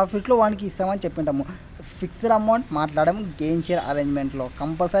ఆ ప్రాఫిట్లో వాడికి ఇస్తామని చెప్పింటాము. ఫిక్స్డ్ అమౌంట్ మాట్లాడము, గెయిన్ షేర్ అరేంజ్మెంట్లో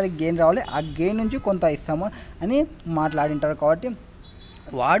కంపల్సరీ గెయిన్ రావాలి, ఆ గెయిన్ నుంచి కొంత ఇస్తాము అని మాట్లాడింటారు. కాబట్టి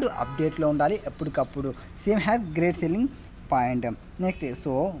వాడు అప్డేట్లో ఉండాలి ఎప్పటికప్పుడు. Same has great selling point. Next,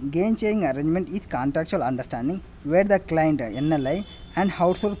 so gain sharing arrangement is contractual understanding wear the client NLI and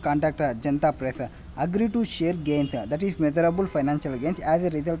outsource contractor Janata press agree to share gains, that is measurable financial gains as a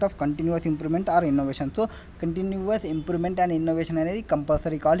result of continuous improvement or innovation. So continuous improvement and innovation అనేది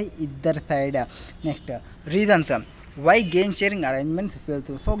compulsory కావాలి ఇద్దరు side. Next, reasons why gain sharing arrangements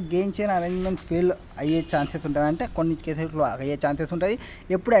fails. So gain sharing arrangement fail అయ్యే chances ఉంటాయి, అంటే కొన్ని కేసెస్లో అయ్యే chances ఉంటాయి.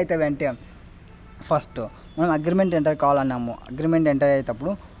 ఎప్పుడు అవుతాయి అంటే, ఫస్ట్ మనం అగ్రిమెంట్ ఎంటర్ కావాలన్నాము, అగ్రిమెంట్ ఎంటర్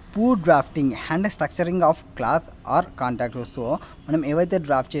అయ్యేటప్పుడు poor drafting and structuring of class are contact. So మనం ఏవైతే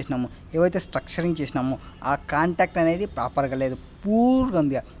డ్రాఫ్ట్ చేసినామో, ఏవైతే స్ట్రక్చరింగ్ చేసినామో ఆ కాంటాక్ట్ అనేది ప్రాపర్గా లేదు, పూర్గా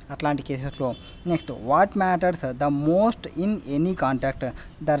ఉంది అట్లాంటి కేసెస్లో. Next, what matters the most in any contact,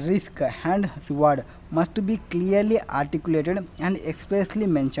 the risk and reward must be clearly articulated and expressly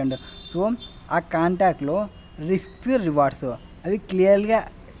mentioned. So ఆ కాంటాక్ట్లో రిస్క్ రివార్డ్స్ అవి క్లియర్గా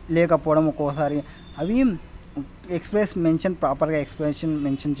లేకపోవడం, ఒక్కోసారి అవి ఎక్స్ప్రెస్ మెన్షన్ ప్రాపర్గా ఎక్స్ప్రెషన్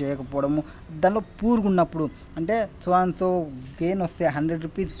మెన్షన్ చేయకపోవడము, దానిలో పూర్గా ఉన్నప్పుడు అంటే సో అండ్ సో గెయిన్ వస్తే 100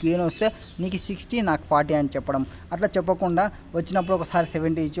 రూపీస్ గెయిన్ వస్తే నీకు 60 నాకు 40 అని చెప్పడం. అట్లా చెప్పకుండా వచ్చినప్పుడు ఒకసారి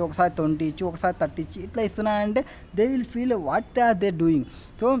 70 ఇచ్చి, ఒకసారి 20 ఇచ్చి, ఒకసారి 30 ఇచ్చి ఇట్లా ఇస్తున్నానంటే they will feel what are they doing.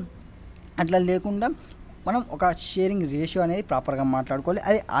 So అట్లా లేకుండా మనం ఒక షేరింగ్ రేషియో అనేది ప్రాపర్గా మాట్లాడుకోవాలి,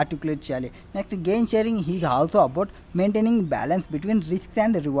 అది ఆర్టికులేట్ చేయాలి. Next, gain sharing is also about maintaining balance between risk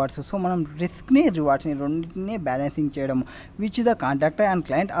and rewards. So మనం రిస్క్ని రివార్డ్స్ని రెండింటిని బ్యాలెన్సింగ్ చేయడం, which the contractor and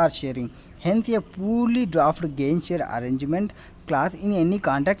client or sharing. Hence A purely draft gain share arrangement class in any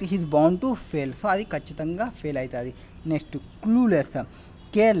contract is bound to fail. So అది ఖచ్చితంగా fail అవుతుంది. Next, clueless,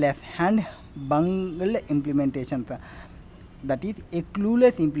 careless and బంగిల్ implementations, that is a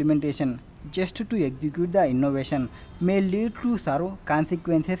clueless implementation just to execute the innovation may lead to serve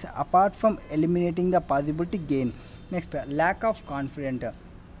consequences apart from eliminating the possibility gain. Next, lack of confidence.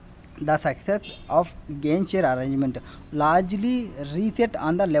 The success of gain share arrangement largely reset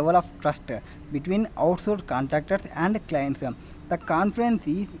on the level of trust between outsourced contractors and clients. The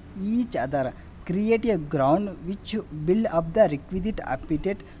confidence is each other create a ground which build up the requisite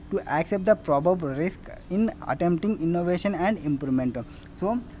appetite to accept the probable risk in attempting innovation and improvement.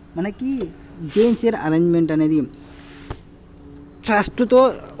 So మనకి gain share arrangement అనేది ట్రస్ట్తో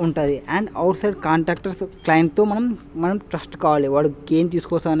ఉంటుంది and out side contractors క్లయింట్తో మనం trust కావాలి. వాడు gain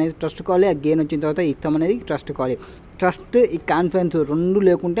తీసుకొస్తా అనేది trust కావాలి, ఆ గెయిన్ వచ్చిన తర్వాత ఇస్తామనేది ట్రస్ట్ కావాలి. ట్రస్ట్ ఈ కాన్ఫిడెన్స్ రెండు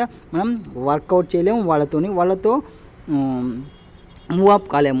లేకుంటే మనం వర్కౌట్ చేయలేము, వాళ్ళతో మూవ్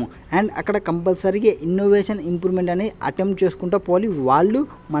అప్ కాలేము. అండ్ అక్కడ కంపల్సరీగా ఇన్నోవేషన్ ఇంప్రూవ్మెంట్ అనేది అటెంప్ట్ చేసుకుంటూ పోవాలి,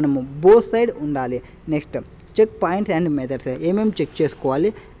 మనము బోత్ సైడ్ ఉండాలి. Next, check points and methods. ఏమేమి చెక్ చేసుకోవాలి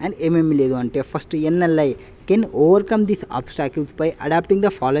అండ్ ఏమేమి లేదు అంటే, first NLI can overcome this ఆబ్స్టాకిల్స్ by adapting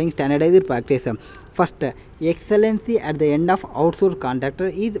the following standardized practice. First, excellency at the end of outsource contractor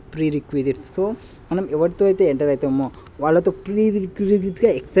is pre requisites. So మనం ఎవరితో అయితే enter అవుతామో వాళ్ళతో ప్రీ రిక్విజిట్గా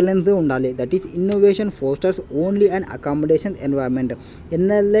ఎక్సలెన్స్ ఉండాలి. That is innovation Fosters only and accommodation environment.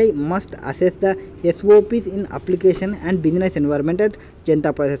 NLI must assess the SOPs in application and business environment at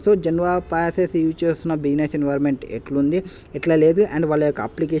Janata process. So Janata process use చేస్తున్న business environment ఎట్లుంది, ఎట్లా లేదు, అండ్ వాళ్ళ యొక్క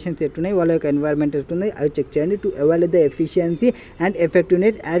అప్లికేషన్స్ ఎట్లున్నాయి, వాళ్ళ యొక్క ఎన్వైర్న్మెంట్ ఎట్లుంది, అది చెక్ చేయండి. To evaluate the efficiency and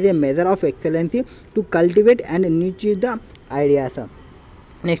effectiveness as a measure of excellency to cultivate and nurture the ideas.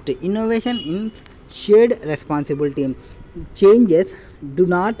 Next, innovation in shared responsibility. Changes do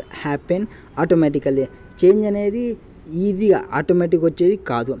not happen automatically. Change అనేది ఈజీగా automatic వచ్చేది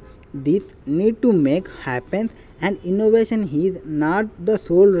కాదు. This need to make happen and innovation is not the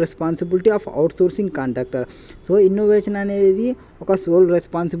sole responsibility of outsourcing contractor. So innovation అనేది ఒక soul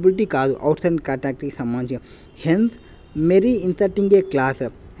responsibility కాదు outsourcing కాంట్రాక్టర్కి సంబంధించి. Hence merry inserting A class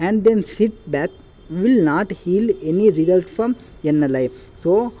and then SIT back will not heal any result from NLI.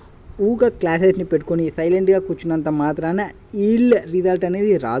 So ఊగా క్లాసెస్ని పెట్టుకొని సైలెంట్గా కూర్చున్నంత మాత్రాన eel result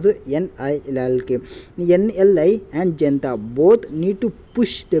అనేది రాదు ఎన్ఐఎల్కి. NLI and Janata both need to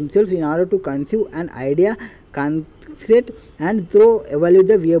push themselves in order to conceive an idea, concept and throw evaluate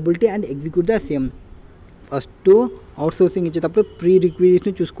the వియబిలిటీ and execute the same. First outsourcing ఇచ్చేటప్పుడు pre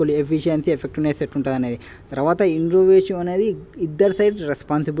రిక్విజిట్స్ని చూసుకోవాలి, efficiency effectiveness ఎట్లుంటుంది అనేది. తర్వాత ఇన్నోవేషన్ అనేది ఇద్దరు సైడ్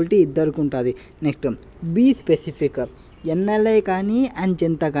రెస్పాన్సిబిలిటీ ఇద్దరికి ఉంటుంది. నెక్స్ట్ బీ స్పెసిఫిక్, ఎన్ఎల్ఐ కానీ అండ్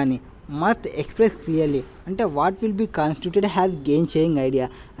జనతా కానీ మస్ట్ ఎక్స్ప్రెస్ క్లియర్లీ అంటే what will be constituted has gain sharing idea.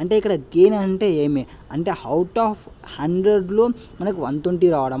 అంటే ఇక్కడ గెయిన్ అంటే ఏమి అంటే అవుట్ ఆఫ్ 100లో మనకు 120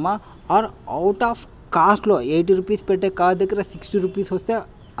 రావడమా, ఆర్ అవుట్ ఆఫ్ కాస్ట్లో 80 రూపీస్ పెట్టే కాస్ట్ దగ్గర 60 రూపీస్ వస్తే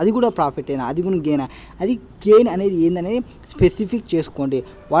అది కూడా ప్రాఫిట్ అయినా, అది కూడా గెయిన్. అది గెయిన్ అనేది ఏందనేది స్పెసిఫిక్ చేసుకోండి.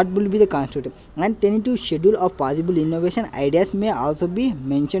 What will be the constitute and tentative schedule of possible innovation ideas may also be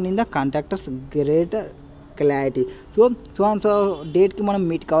mention in the contractors greater clarity. So and so డేట్కి మనం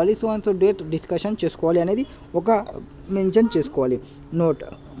మీట్ కావాలి, so and so date discussion చేసుకోవాలి అనేది ఒక mention చేసుకోవాలి. Note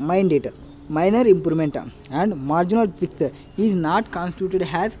mind it minor improvement and marginal fix is not constituted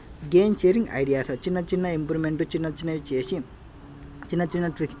has gain sharing ideas. చిన్న improvement చిన్నవి చేసి చిన్న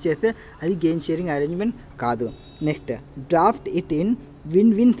ట్రిక్స్ చేస్తే అది గెయిన్ షేరింగ్ అరేంజ్మెంట్ కాదు. Next draft it in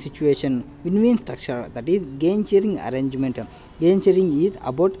win-win situation, win-win structure, that is gain sharing arrangement. Gain sharing is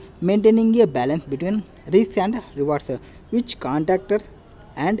about maintaining a balance between risks and rewards, which contractors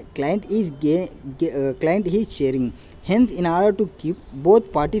and client is sharing. Hence, in order to keep both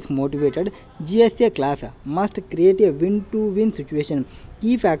parties motivated, GST class must create a win-to-win situation.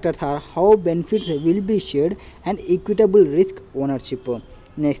 Key factors are how benefits will be shared and equitable risk ownership.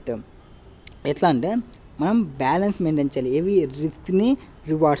 Next, ఎట్లా అంటే మనం balance maintain చేయాలి. ఏవి రిస్క్ని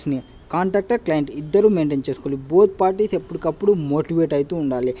రివార్డ్స్ని contractor client ఇద్దరు maintain చేసుకోవాలి. Both parties ఎప్పటికప్పుడు motivate అవుతూ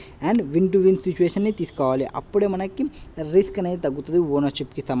ఉండాలి అండ్ విన్ టు విన్ సిచ్యువేషన్ని తీసుకోవాలి. అప్పుడే మనకి రిస్క్ అనేది తగ్గుతుంది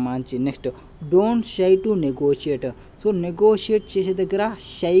ఓనర్షిప్కి సంబంధించి. Next don't shy to negotiate. So negotiate చేసే దగ్గర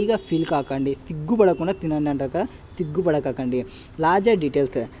షైగా ఫీల్ కాకండి, సిగ్గుపడకుండా తినండి అంటారు కదా, సిగ్గుపడకండి. Larger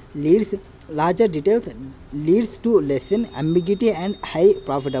details leads to lessen ambiguity and high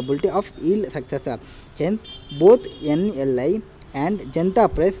profitability of yield success. Hence, both NLI and Janta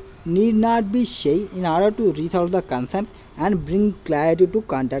Press need not be shy in order to resolve the concerns and bring clarity to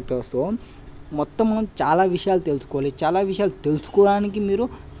contractors. So, మొత్తం మనం చాలా విషయాలు తెలుసుకోవాలి. చాలా విషయాలు తెలుసుకోవడానికి మీరు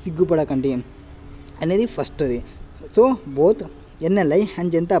సిగ్గుపడకండి అనేది ఫస్ట్ది. So both NLI and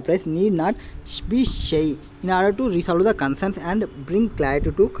Janta Press need not be shy in order to resolve the concerns and bring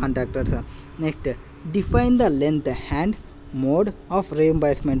clarity to contractors. Next, define the length and mode of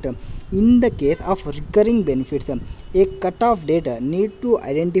reimbursement. In the case of recurring benefits, a cut-off date need to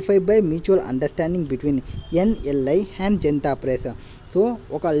identify by mutual understanding between NLI and Janta Press. So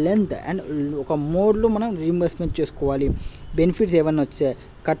ఒక length and ఒక మోడ్లో మనం reimbursement చేసుకోవాలి. Benefits ఏమన్నా వచ్చే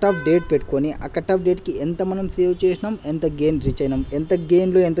cut off date పెట్టుకొని ఆ cut off డేట్కి ఎంత మనం సేవ్ చేసినాం, ఎంత గెయిన్ రీచ్ అయినాం, ఎంత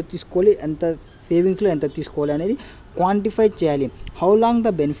గెయిన్లో ఎంత తీసుకోవాలి, ఎంత సేవింగ్స్లో ఎంత తీసుకోవాలి అనేది క్వాంటిఫై చేయాలి. How long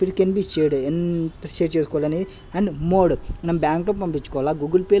the benefit can be shared, ఎంత షేర్ చేసుకోవాలి అనేది. అండ్ మోడ్ మనం బ్యాంక్లో పంపించుకోవాలా,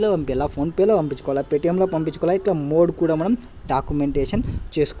 గూగుల్ పేలో పంపించాలా, ఫోన్పేలో పంపించుకోవాలా, పేటిఎంలో పంపించుకోవాలా, ఇట్లా మోడ్ కూడా మనం డాక్యుమెంటేషన్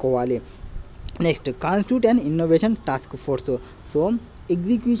చేసుకోవాలి. Next constitute and innovation task force. So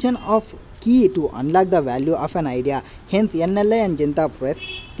execution of key to unlock the value of an idea. Hence, NLI and Janta Press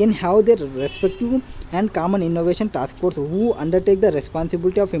can have their respective and common innovation task force who undertake the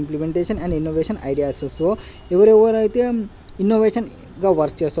responsibility of implementation and innovation ideas. So, ఎవరెవరైతే ఇన్నోవేషన్గా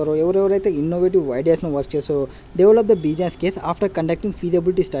work చేస్తారో, ఎవరెవరైతే innovative ఐడియాస్ను work చేస్తారో, develop the business case after conducting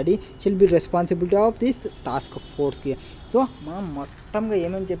feasibility study షిల్ B responsibility of this task ఫోర్స్కి. So మనం మొత్తంగా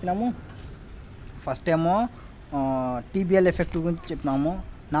ఏమేమి చెప్పినాము, first ఏమో TBL effect గురించి చెప్పినాము.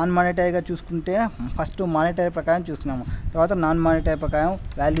 నాన్ మానిటరీగా చూసుకుంటే ఫస్ట్ మానిటరీ ప్రకారం చూస్తున్నాము, తర్వాత నాన్ మానిటరీ ప్రకారం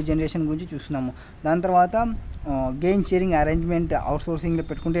వాల్యూ జనరేషన్ గురించి చూస్తున్నాము. దాని తర్వాత గెయిన్ షేరింగ్ అరేంజ్మెంట్ అవుట్సోర్సింగ్లో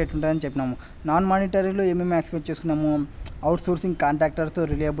పెట్టుకుంటే ఎట్లుంటుందని చెప్పినాము. నాన్ మానిటరీలో ఏమేమి ఎక్స్పెక్ట్ చేసుకున్నాము, అవుట్సోర్సింగ్ కాంట్రాక్టర్తో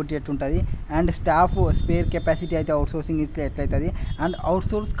రిలయబిలిటీ ఎట్లుంటుంది, అండ్ స్టాఫ్ స్పేర్ కెపాసిటీ అయితే అవుట్సోర్సింగ్ ఇస్తే ఎట్లయితుంది, అండ్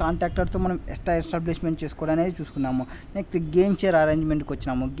అవుట్సోర్స్ కాంట్రాక్టర్తో మనం ఎస్టాబ్లిష్మెంట్ చేసుకోవడం అనేది చూసుకున్నాము. నెక్స్ట్ గెయిన్ షేర్ అరేంజ్మెంట్కి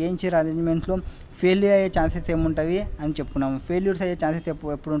వచ్చినాము. గెయిన్ షేర్ అరేంజ్మెంట్లో ఫెయిల్యూర్ అయ్యే ఛాన్సెస్ ఏముంటాయి అని చెప్పుకున్నాము. ఫెయిల్యూర్స్ అయ్యే ఛాన్సెస్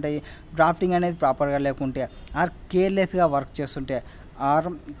ఎప్పుడు ఉంటాయి, డ్రాఫ్టింగ్ అనేది ప్రాపర్గా లేకుంటే, ఆర్ కేర్లెస్గా వర్క్ చేస్తుంటే, ఆర్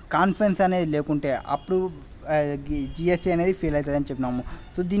కాన్ఫిడెన్స్ అనేది లేకుంటే, అప్పుడు GST అనేది ఫెయిల్ అవుతుంది అని చెప్పినాము.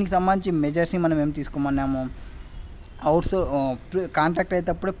 సో దీనికి సంబంధించి మెజర్స్ని మనం ఏం తీసుకోమన్నాము, కాంట్రాక్ట్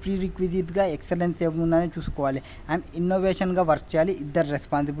అయ్యేటప్పుడు ప్రీ రిక్విజిట్గా ఎక్సలెన్స్ ఏముందని చూసుకోవాలి, అండ్ ఇన్నోవేషన్గా వర్క్ చేయాలి, ఇద్దరు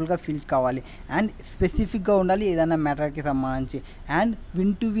రెస్పాన్సిబుల్గా ఫీల్ కావాలి, అండ్ స్పెసిఫిక్గా ఉండాలి ఏదైనా మ్యాటర్కి సంబంధించి, and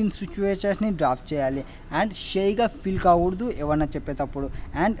win to win సిచ్యువేషన్స్ని drop చేయాలి, అండ్ షైగా ఫీల్ కాకూడదు ఏమన్నా చెప్పేటప్పుడు,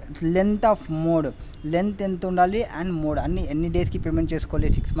 and length of mode, length ఎంత ఉండాలి, అండ్ మోడ్ అన్ని ఎన్ని డేస్కి పేమెంట్ చేసుకోవాలి,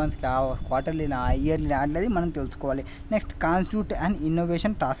 6 మంత్స్కి, క్వార్టర్లీనా, ఇయర్లీ అనేది మనం తెలుసుకోవాలి. Next constitute and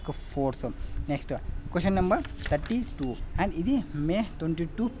innovation task force. Next question number 32 and ఇది May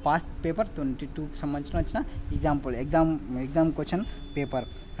 22 పాస్ట్ పేపర్ 22కి సంబంధించిన వచ్చిన ఎగ్జామ్ క్వశ్చన్ పేపర్.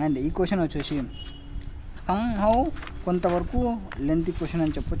 అండ్ ఈ క్వశ్చన్ వచ్చేసి సమ్హౌ కొంతవరకు లెంతీ క్వశ్చన్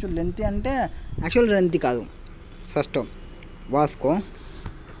అని చెప్పొచ్చు. లెంతీ అంటే యాక్చువల్ లెంతీ కాదు. First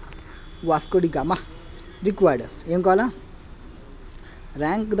Vasco D gamma required ఏం కావాలా,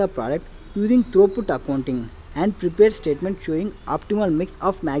 rank the product using త్రోపుట్ accounting and prepare statement sowing optimal mix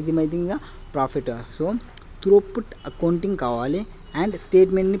of maximising the profit. So త్రోపుట్ accounting కావాలి అండ్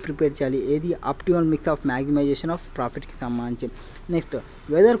స్టేట్మెంట్ని ప్రిపేర్ చేయాలి, ఏది optimal mix of maximisation of ప్రాఫిట్కి సంబంధించి. Next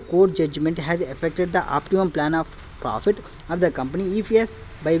weather court judgement has affected the optimum plan of profit of the company if yes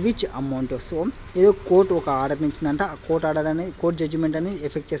by which amount. So ఏదో court ఒక order ఇచ్చిందంట, ఆ court order అనేది court judgement అనేది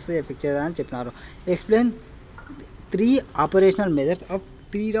effect చేయదా అని చెప్పినారు. Explain 3 operational measures of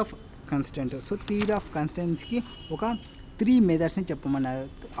theory of constant. So theory of కన్స్టెంట్స్కి ఒక 3 మెజర్స్ని చెప్పమన్నారు.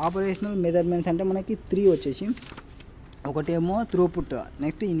 Operational measurements అంటే మనకి 3 వచ్చేసి, ఒకటేమో throughput,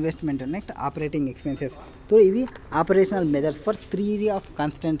 next investment, next operating expenses. So ఇవి operational measures for theory of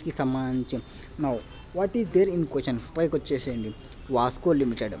కన్స్టెంట్కి సంబంధించి. Now what is there in question పైకి వచ్చేసేయండి. Vasco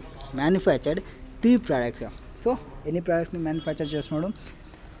limited manufactured 3 products. So ఎన్ని ప్రోడక్ట్ని మ్యానుఫ్యాక్చర్ చేస్తున్నాడు,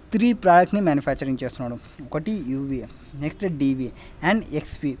 3 ప్రోడక్ట్ని మ్యానుఫ్యాక్చరింగ్ చేస్తున్నాడు. ఒకటి UV, next DV and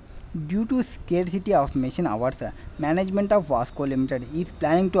XP. Due to scarcity of machine hours, management of Vasco limited is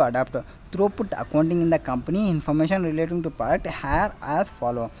planning to adapt throughput accounting in the company. Information relating to product her as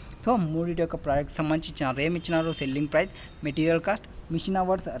follow. So మూడింటి యొక్క product సంబంధించి ఇచ్చినారు. ఏమి ఇచ్చినారు, selling price, material cost, machine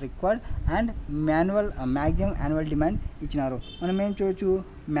hours required and maximum annual demand ఇచ్చినారు. మనం ఏం చేయొచ్చు,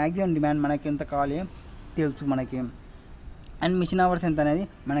 మ్యాక్సిమం డిమాండ్ మనకి ఎంత కావాలి తెలుసు మనకి, అండ్ మిషన్ అవర్స్ ఎంత అనేది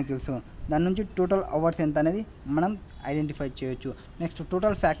మనకు తెలుసు. దాని నుంచి టోటల్ అవర్స్ ఎంత అనేది మనం ఐడెంటిఫై చేయొచ్చు. నెక్స్ట్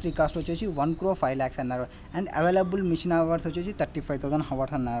టోటల్ ఫ్యాక్టరీ కాస్ట్ వచ్చేసి 1,05,00,000 అన్నారు. అండ్ అవైలబుల్ మిషన్ అవర్స్ వచ్చేసి 35,000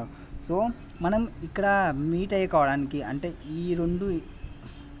 అవర్స్ అన్నారు. సో మనం ఇక్కడ మీట్ అయ్యి కావడానికి అంటే ఈ 2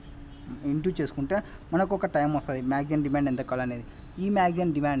 ఇంటూ చేసుకుంటే మనకు ఒక టైం వస్తుంది, మ్యాక్సిమం డిమాండ్ ఎంత కావాలనేది. ఈ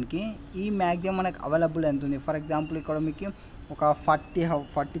మ్యాక్సిమం డిమాండ్కి ఈ మ్యాక్సిమం మనకు అవైలబుల్ ఎంత ఉంది. ఫర్ ఎగ్జాంపుల్ ఇక్కడ మీకు ఒక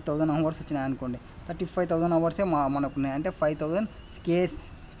 40,000 అవర్స్ వచ్చినాయి అనుకోండి, 35,000 అవర్సే మనకు ఉన్నాయి. అంటే 5,000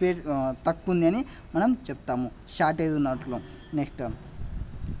 స్పేస్ తక్కువ ఉంది అని మనం చెప్తాము, షార్టేజ్ ఉన్నట్లు. నెక్స్ట్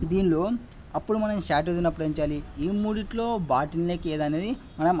దీనిలో అప్పుడు మనం షార్టేజ్ ఉన్నప్పుడు ఏం చేయాలి, ఈ మూడిట్లో బాటిల్ నెక్ ఏదనేది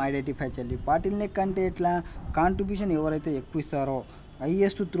మనం ఐడెంటిఫై చేయాలి. బాటిల్ నెక్ అంటే ఎట్లా, కాంట్రిబ్యూషన్ ఎవరైతే ఎక్కువ ఇస్తారో,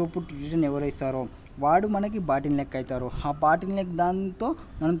 హైయెస్ట్ త్రూపుట్ రిటర్న్ ఎవరు ఇస్తారో వాడు మనకి బాటిల్ నెక్ అవుతారు. ఆ బాటిల్ నెక్ దాంతో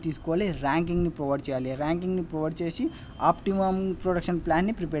మనం తీసుకోవాలి, ర్యాంకింగ్ని ప్రొవైడ్ చేయాలి. ర్యాంకింగ్ని ప్రొవైడ్ చేసి ఆప్టిమమ్ ప్రొడక్షన్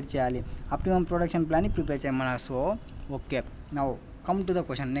ప్లాన్ని ప్రిపేర్ చేయాలి. ఆప్టిమమ్ ప్రొడక్షన్ ప్లాన్ని ప్రిపేర్ చేయమన్నారు. So okay, now come to the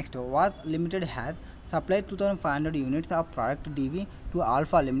question. Next was limited has supplied 2,500 units of product DV to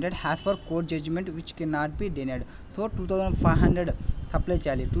Alpha Limited as per court judgment which cannot be denied. So 2,500 supply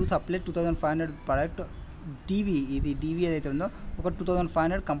చేయాలి. 2,500 product DV, ఇది DV ఏదైతే ఉందో ఒక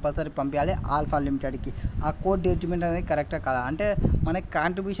 2,500 compulsory పంపించాలి alpha లిమిటెడ్కి. ఆ court judgement అనేది కరెక్టా కదా, అంటే మనకి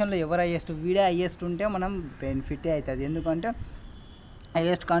కాంట్రిబ్యూషన్లో ఎవరు హైయెస్ట్, వీడే హైయెస్ట్ ఉంటే మనం బెనిఫిటే అవుతుంది. ఎందుకంటే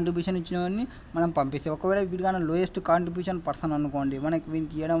హైయెస్ట్ కాంట్రిబ్యూషన్ ఇచ్చినవన్నీ మనం పంపిస్తాం. ఒకవేళ వీడిగానే లోయెస్ట్ కాంట్రిబ్యూషన్ పర్సన్ అనుకోండి, మనకి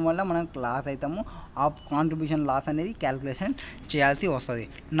వీటికి ఇవ్వడం వల్ల మనం లాస్ అవుతాము. ఆ కాంట్రిబ్యూషన్ లాస్ అనేది క్యాలిక్యులేషన్ చేయాల్సి వస్తుంది.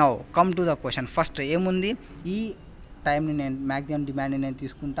 Now come to the question. First ఏముంది, ఈ టైంని నేను మ్యాక్సిమం డిమాండ్ని నేను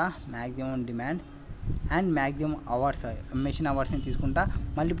తీసుకుంటా, maximum demand and maximum hours machine అవర్స్ని తీసుకుంటా,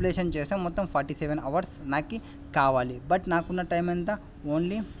 మల్టిప్లికేషన్ చేస్తే మొత్తం 47 అవర్స్ నాకు కావాలి. బట్ నాకున్న టైం ఎంత,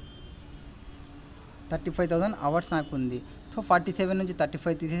 ఓన్లీ 35,000 అవర్స్ నాకు ఉంది. సో 47 నుంచి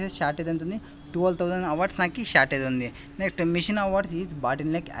 35 తీసేసి షార్టేజ్ ఎంత ఉంది, 12,000 అవర్స్ నాకు షార్టేజ్ ఉంది. Next machine hours is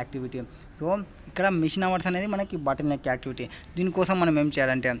bottle neck activity. So ఇక్కడ మిషన్ అవర్స్ అనేది మనకి బాటిల్ నెక్ యాక్టివిటీ. దీనికోసం మనం ఏం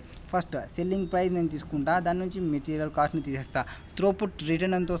చేయాలంటే ఫస్ట్ సెల్లింగ్ ప్రైస్ నేను తీసుకుంటా, దాని నుంచి మెటీరియల్ కాస్ట్ని తీసేస్తా. త్రూపుట్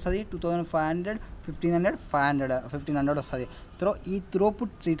రిటర్న్ ఎంత వస్తుంది, 2,500, 1,500 వస్తుంది. ఈ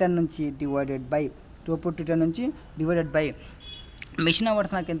త్రూపుట్ రిటర్న్ నుంచి డివైడెడ్ బై మిషన్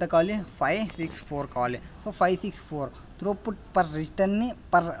అవర్స్ నాకు ఎంత కావాలి, 564 కావాలి. సో 564 త్రూపుట్ పర్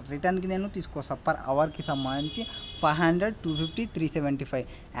రిటర్న్కి నేను తీసుకొస్తాను. పర్ అవర్కి సంబంధించి 500, 250, 375.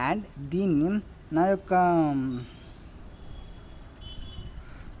 అండ్ దీన్ని నా యొక్క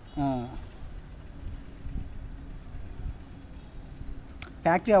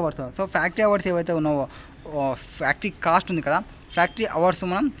factory hours. So factory hours ఏవైతే ఉన్నావో, ఫ్యాక్టరీ కాస్ట్ ఉంది కదా, ఫ్యాక్టరీ అవర్స్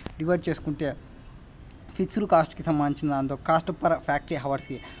మనం డివైడ్ చేసుకుంటే ఫిక్స్డ్ కాస్ట్కి సంబంధించిన దాంతో కాస్ట్ పర్ ఫ్యాక్టరీ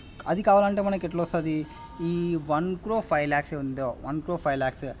అవర్స్కి అది కావాలంటే మనకి ఎట్లా వస్తుంది, ఈ 1,05,00,000 ఉందో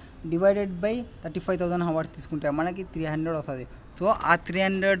 1,05,00,000 డివైడెడ్ బై 35,000 అవర్స్ తీసుకుంటే మనకి 300 వస్తుంది. సో సో ఆ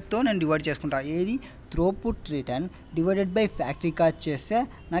 300తో నేను డివైడ్ చేసుకుంటాను. ఏది త్రోపుట్ return divided by factory cost చేస్తే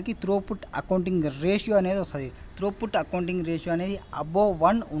నాకు త్రోపుట్ అకౌంటింగ్ రేషియో అనేది వస్తుంది. త్రోపుట్ అకౌంటింగ్ రేషియో అనేది అబోవ్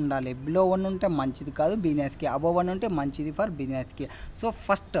 1 ఉండాలి. బిలో 1 ఉంటే మంచిది కాదు బిజినెస్కి, అబోవ్ 1 ఉంటే మంచిది ఫర్ బిజినెస్కి. సో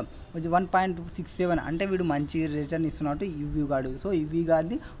ఫస్ట్ 1.67 అంటే వీడు మంచి రిటర్న్ ఇస్తున్నట్టు యువి గాడు. సో యువి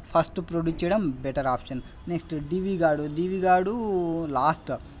గాడిది ఫస్ట్ ప్రొడ్యూస్ చేయడం బెటర్ ఆప్షన్. నెక్స్ట్ డివి గాడు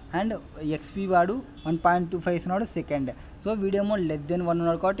లాస్ట్ అండ్ ఎక్స్పీ వాడు 1.25 ఇస్తున్నాడు సెకండ్. సో వీడేమో లెస్ దెన్ 1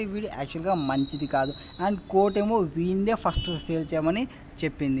 ఉన్నాడు కాబట్టి వీడు యాక్చువల్గా మంచిది కాదు. అండ్ కోర్ట్ ఏమో వీందే ఫస్ట్ సేల్ చేయమని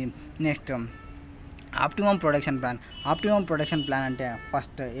చెప్పింది. నెక్స్ట్ ఆప్టిమమ్ ప్రొడక్షన్ ప్లాన్ అంటే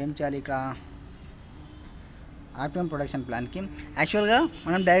ఫస్ట్ ఏం చేయాలి ఇక్కడ ఆప్టిమమ్ ప్రొడక్షన్ ప్లాన్కి యాక్చువల్గా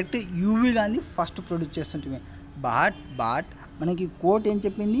మనం డైరెక్ట్ యూవీ కానీ ఫస్ట్ ప్రొడ్యూస్ చేస్తుంటే బట్ మనకి కోర్ట్ ఏం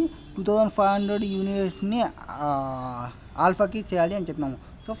చెప్పింది 2500 యూనిట్స్ని ఆల్ఫాకి చేయాలి అని చెప్పినాము.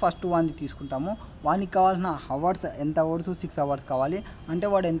 సో ఫస్ట్ వాడిని తీసుకుంటాము. వానికి కావాల్సిన అవర్స్ ఎంత అవర్స్ 6 అవర్స్ కావాలి అంటే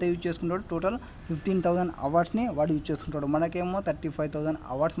వాడు ఎంత యూజ్ చేసుకుంటాడు టోటల్ 15,000 అవర్స్ని వాడు యూజ్ చేసుకుంటాడు. మనకేమో 35,000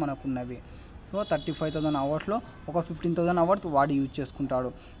 అవర్స్ మనకున్నవి. సో 35,000 అవర్స్లో ఒక 15,000 అవర్స్ వాడు యూజ్ చేసుకుంటాడు.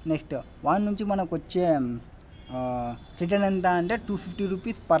 నెక్స్ట్ వాడి నుంచి మనకు వచ్చే రిటర్న్ ఎంత అంటే 250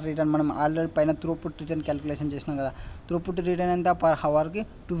 రూపీస్ పర్ రిటర్న్. మనం ఆల్రెడీ పైన త్రోపుట్ రిటర్న్ క్యాలిక్యులేషన్ చేసినాం కదా. త్రోపుట్ రిటర్న్ ఎంత పర్ అవర్కి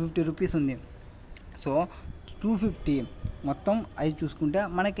 250 రూపీస్ ఉంది. సో 250 మొత్తం అది చూసుకుంటే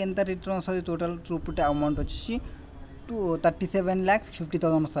మనకి ఎంత రిటర్న్ వస్తుంది టోటల్ త్రూపుట్ అమౌంట్ వచ్చేసి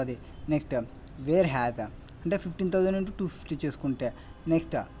 37,50,000 వస్తుంది. నెక్స్ట్ వేర్ హ్యాజ్ అంటే 15,000 into 250 చేసుకుంటే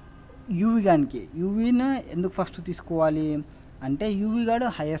నెక్స్ట్ యూవీని ఎందుకు ఫస్ట్ తీసుకోవాలి అంటే యూవీ గాడు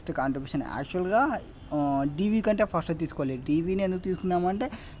హైయెస్ట్ కాంట్రిబ్యూషన్. యాక్చువల్గా డీవీ కంటే ఫస్ట్ తీసుకోవాలి. డీవీని ఎందుకు తీసుకున్నామంటే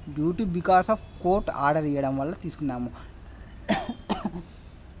బికాస్ ఆఫ్ కోర్ట్ ఆర్డర్ ఇవ్వడం వల్ల తీసుకున్నాము.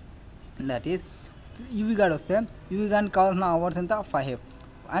 దట్ ఈస్ యూవీ గార్డ్ వస్తే యూవీ గార్డ్కి కావాల్సిన అవర్స్ ఎంత 5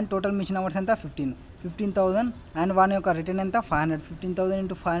 అండ్ టోటల్ మిషన్ అవర్స్ ఎంత 15,000 అండ్ వాని యొక్క రిటర్న్ ఎంత 500. 15,000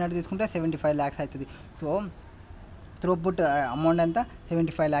 into 500 తీసుకుంటే 75 lakhs అవుతుంది. సో త్రూపుట్ అమౌంట్ ఎంత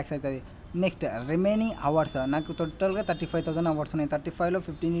 75 lakhs అవుతుంది. నెక్స్ట్ రిమైనింగ్ అవర్స్ నాకు టోటల్గా 35,000 అవర్స్ ఉన్నాయి. 35లో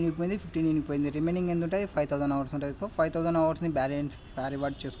 15 ఇనిపోయింది. రిమైనింగ్ ఎంత ఉంటుంది 5,000 అవర్స్ ఉంటుంది. సో 5,000 అవర్స్ని బ్యాలెన్స్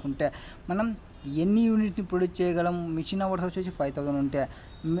ఫార్వర్డ్ చేసుకుంటే మనం ఎన్ని యూనిట్ని ప్రొడ్యూస్ చేయగలం. మిషన్ అవర్స్ వచ్చేసి 5,000 ఉంటే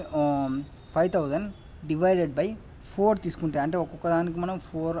 5,000 డివైడెడ్ బై 4 తీసుకుంటే అంటే ఒక్కొక్క దానికి మనం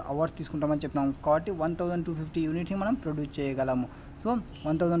 4 అవర్స్ తీసుకుంటామని చెప్పినాము కాబట్టి 1,250 యూనిట్ని మనం ప్రొడ్యూస్ చేయగలము. సో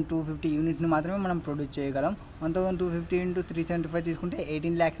 1,250 యూనిట్ని మాత్రమే మనం ప్రొడ్యూస్ చేయగలం. 1,250 into 375 తీసుకుంటే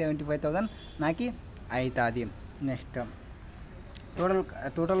 18,75,000 నాకు అవుతుంది. నెక్స్ట్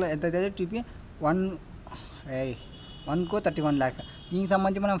టోటల్ ఎంత అవుతుంది టీపీ 1 crore 31 lakhs. దీనికి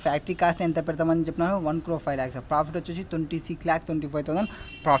సంబంధించి మనం ఫ్యాక్టరీ కాస్ట్ ఎంత పెడతామని చెప్పినాము 1 crore 5 lakhs. ప్రాఫిట్ వచ్చేసి 26,25,000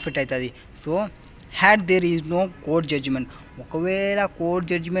 ప్రాఫిట్ అవుతుంది. So had there is no court judgement, ఒకవేళ కోర్ట్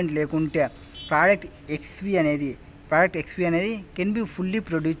జడ్జిమెంట్ లేకుంటే ప్రోడక్ట్ ఎక్స్పీ అనేది కెన్ బి ఫుల్లీ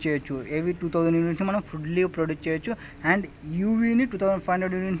ప్రొడ్యూస్ చేయొచ్చు. ఏవి 2,000 యూనిట్స్ని మనం ఫుల్లీ ప్రొడ్యూస్ చేయొచ్చు అండ్ యూవీని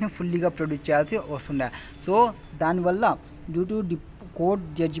 2,500 యూనిట్స్ని ఫుల్లీగా ప్రొడ్యూస్ చేయాల్సి వస్తుండే. సో దానివల్ల డ్యూ టు కోర్ట్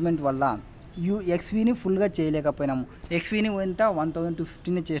జడ్జిమెంట్ వల్ల ఎక్స్వీని ఫుల్గా చేయలేకపోయినాము. ఎక్స్వీని ఎంత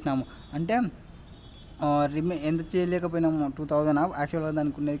 1,250 చేసినాము అంటే ఎంత చేయలేకపోయినాము 2,000 యాక్చువల్గా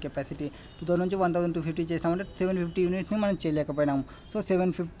దానికి ఉన్నది కెపాసిటీ 2,000 నుంచి 1,250 చేసినామంటే 750 యూనిట్స్ని మనం చేయలేకపోయినాము. సో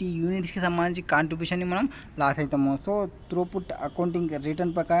 750 యూనిట్స్కి సంబంధించి కాంట్రిబ్యూషన్ని మనం లాస్ అవుతాము. సో త్రూపుట్ అకౌంటింగ్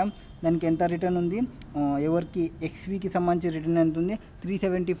రిటర్న్ ప్రకారం దానికి ఎంత రిటర్న్ ఉంది, ఎవరికి ఎక్స్వీకి సంబంధించి రిటర్న్ ఎంత ఉంది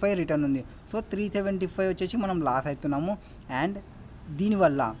 375 రిటర్న్ ఉంది. సో 375 వచ్చేసి మనం లాస్ అవుతున్నాము. అండ్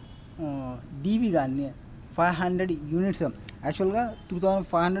దీనివల్ల డీవీ కానీ 500 యూనిట్స్ యాక్చువల్గా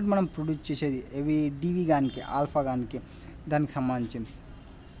 2,500 మనం ప్రొడ్యూస్ చేసేది ఇవి డీవీ గానికి ఆల్ఫా గానికి దానికి సంబంధించి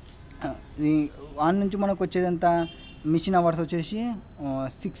వాటి నుంచి మనకు వచ్చేదంత మిషన్ అవర్స్ వచ్చేసి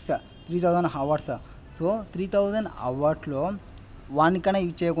 3,000 అవర్స్. సో 3,000 అవర్స్లో వానికైనా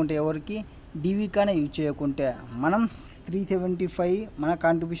యూజ్ చేయకుంటే ఎవరికి డీవీకైనా యూజ్ చేయకుంటే మనం 375 మన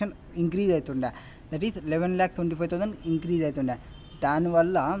కాంట్రిబ్యూషన్ ఇంక్రీజ్ అవుతుండే. దట్ ఈస్ 11,25,000 ఇంక్రీజ్ అవుతుండే.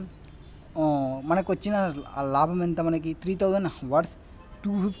 దానివల్ల మనకు వచ్చిన లాభం ఎంత మనకి 3,000 అవర్స్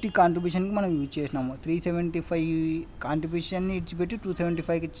 250 కాంట్రిబ్యూషన్కి మనం యూజ్ చేసినాము. 375 కాంట్రిబ్యూషన్ని ఇచ్చిపెట్టి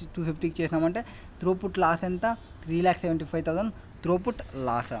 250కి చేసినామంటే త్రూపుట్ లాస్ ఎంత 3,75,000 త్రూపుట్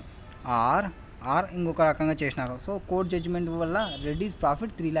లాస్ ఆర్ ఇంకొక రకంగా చేసినారు. సో కోర్ట్ జడ్జిమెంట్ వల్ల రెడ్యూస్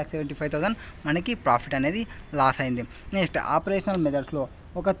ప్రాఫిట్ 3,75,000 మనకి ప్రాఫిట్ అనేది లాస్ అయింది. నెక్స్ట్ ఆపరేషనల్ మెథడ్స్లో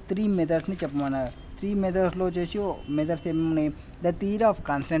ఒక 3 మెథడ్స్ని చెప్పమన్నారు. 3 మెథడ్స్లో వచ్చేసి మెథడ్స్ ఏమున్నాయి, the theory of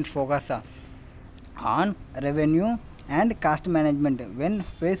constant focus on revenue and cost management when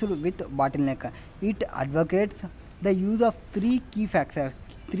faced with bottle neck. It advocates the use of 3 key factors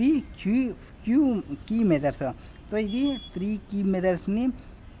 3 key methods. So ఇది 3 key మెథడ్స్ని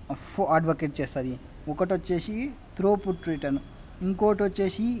advocate చేస్తుంది. ఒకటి వచ్చేసి throughput return. ఇంకోటి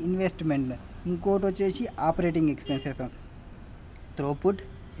వచ్చేసి ఇన్వెస్ట్మెంట్, ఇంకోటి వచ్చేసి operating expenses. త్రోపుట్,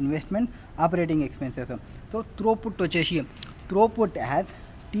 investment, operating expenses. So త్రోపుట్ has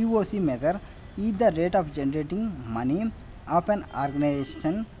TOC measure is the rate of generating money of an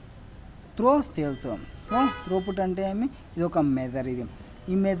organisation throw sales. So త్రోపుట్ అంటే ఏమి, ఇది ఒక మెజర్.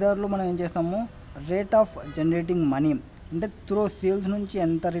 ఈ మెజర్లో మనం ఏం చేస్తాము, రేట్ ఆఫ్ జనరేటింగ్ మనీ అంటే త్రో సేల్స్ నుంచి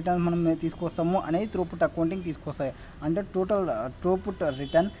ఎంత రిటర్న్ మనం తీసుకొస్తాము అనేది త్రోపుట్ అకౌంటింగ్ తీసుకొస్తాయి. అంటే total త్రోపుట్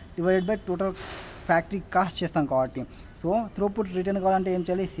return divided by total factory cost చేస్తాం కాబట్టి. సో త్రోపుట్ రిటర్న్ కావాలంటే ఏం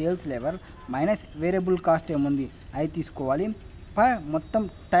చేయాలి, sales level minus variable cost ఏముంది అది తీసుకోవాలి. మొత్తం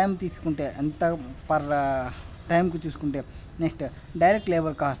టైం తీసుకుంటే ఎంత పర్ టైంకు చూసుకుంటే. Next direct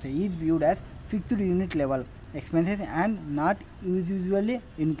labour cost is viewed as fixed unit level expenses and not usually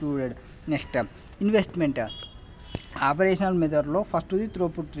included. Next investment operational మెథడ్లో ఫస్ట్ది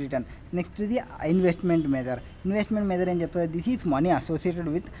త్రోపుట్ return, నెక్స్ట్ది investment method. Investment method ఏం చెప్తుంది, this is money associated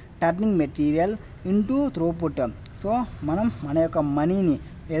with turning material into త్రోపుట్. So మనం మన యొక్క మనీని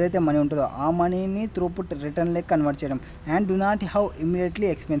ఏదైతే money ఉంటుందో ఆ మనీని త్రోపుట్ రిటర్న్ లెక్క కన్వర్ట్ చేయడం. And do not have immediately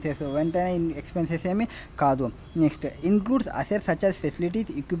expenses, వెంటనే ఎక్స్పెన్సెస్ ఏమీ కాదు. Next includes assets such as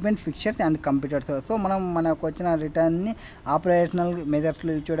facilities, equipment, fixtures and computers. So మనం మనకు వచ్చిన రిటర్న్ని ఆపరేషనల్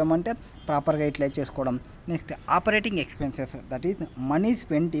మెథడ్స్లో యూజ్ చేయడం అంటే ప్రాపర్గా ఇట్లా చేసుకోవడం. Next operating expenses, that is money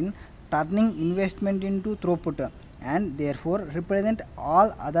spent in turning investment in to త్రోపుట్ and there four represent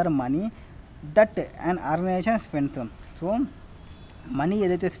all other money that and organisation spends. So money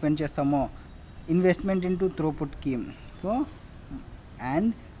ఏదైతే spend చేస్తామో investment into త్రోపుట్కి, so and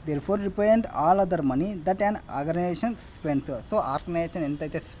there four represent all other money that and organisation spends. So organisation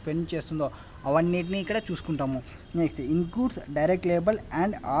ఎంతైతే spend చేస్తుందో అవన్నిటిని ఇక్కడ చూసుకుంటాము. Next includes direct labour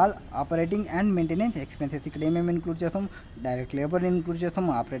and all operating and maintenance expenses. ఇక్కడ ఏమేమి include చేస్తాము, డైరెక్ట్ లేబర్ని ఇంక్లూడ్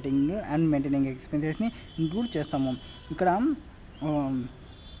చేస్తాము, ఆపరేటింగ్ అండ్ మెయింటెనింగ్ ఎక్స్పెన్సెస్ని ఇంక్లూడ్ చేస్తాము. ఇక్కడ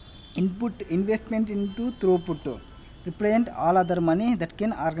investment into త్రోపుట్ represent all other money that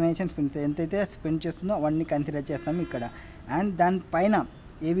can organisation spend, ఎంతైతే స్పెండ్ చేస్తుందో అవన్నీ కన్సిడర్ చేస్తాము ఇక్కడ. అండ్ దానిపైన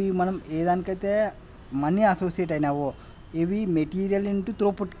ఏవి మనం ఏదానికైతే మనీ అసోసియేట్ అయినావో ఏవి మెటీరియల్ ఇంటూ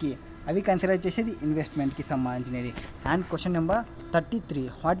త్రోపుట్కి అవి కన్సిడర్ చేసేది ఇన్వెస్ట్మెంట్కి సంబంధించినది. And question number 33,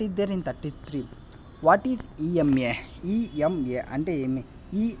 what is there in 33, what is EMA. EMA అంటే ఏమి,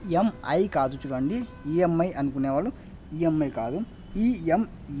 ఈఎంఐ కాదు చూడండి, ఈఎంఐ అనుకునేవాళ్ళు ఈఎంఐ కాదు,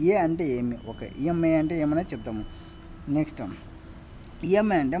 ఈఎంఏ అంటే ఏమి. ఓకే, ఈఎంఐ అంటే ఏమన్నా చెప్తాము. నెక్స్ట్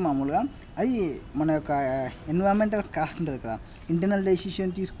ఈఎంఐ అంటే మామూలుగా అది మన యొక్క ఎన్విరాన్మెంటల్ కాస్ట్ ఉంటుంది కదా, ఇంటర్నల్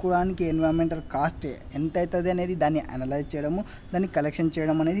డెసిషన్ తీసుకోవడానికి ఎన్విరాన్మెంటల్ కాస్ట్ ఎంత అవుతుంది అనేది దాన్ని అనలైజ్ చేయడము, దాన్ని కలెక్షన్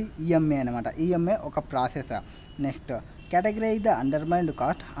చేయడం అనేది ఈఎంఐ అనమాట. ఈఎంఐ ఒక process. Next categorise the undermined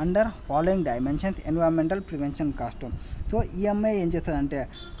cost under following dimensions environmental prevention cost. So EMI ఏం చేస్తుంది అంటే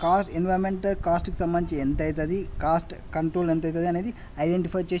కాస్ట్ ఎన్విరాన్మెంటల్ కాస్ట్కి సంబంధించి ఎంత అవుతుంది, కాస్ట్ కంట్రోల్ ఎంత అవుతుంది అనేది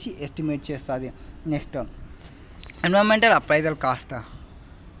ఐడెంటిఫై చేసి ఎస్టిమేట్ చేస్తుంది. Next environmental appraisal cost,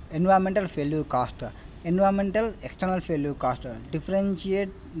 environmental failure cost, environmental external failure cost,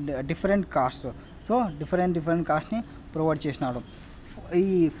 different cost. So different కాస్ట్ని provide చేసినాడు.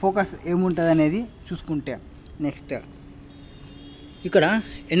 ఈ ఫోకస్ ఏముంటుంది అనేది చూసుకుంటే నెక్స్ట్ ఇక్కడ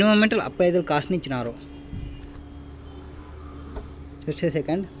ఎన్విరాన్మెంటల్ అప్రైజల్ కాస్ట్ని ఇచ్చినారు. Just a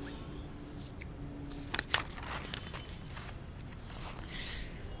second.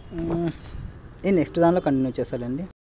 ఈ నెక్స్ట్ దానిలో కంటిన్యూ చేస్తాడండి.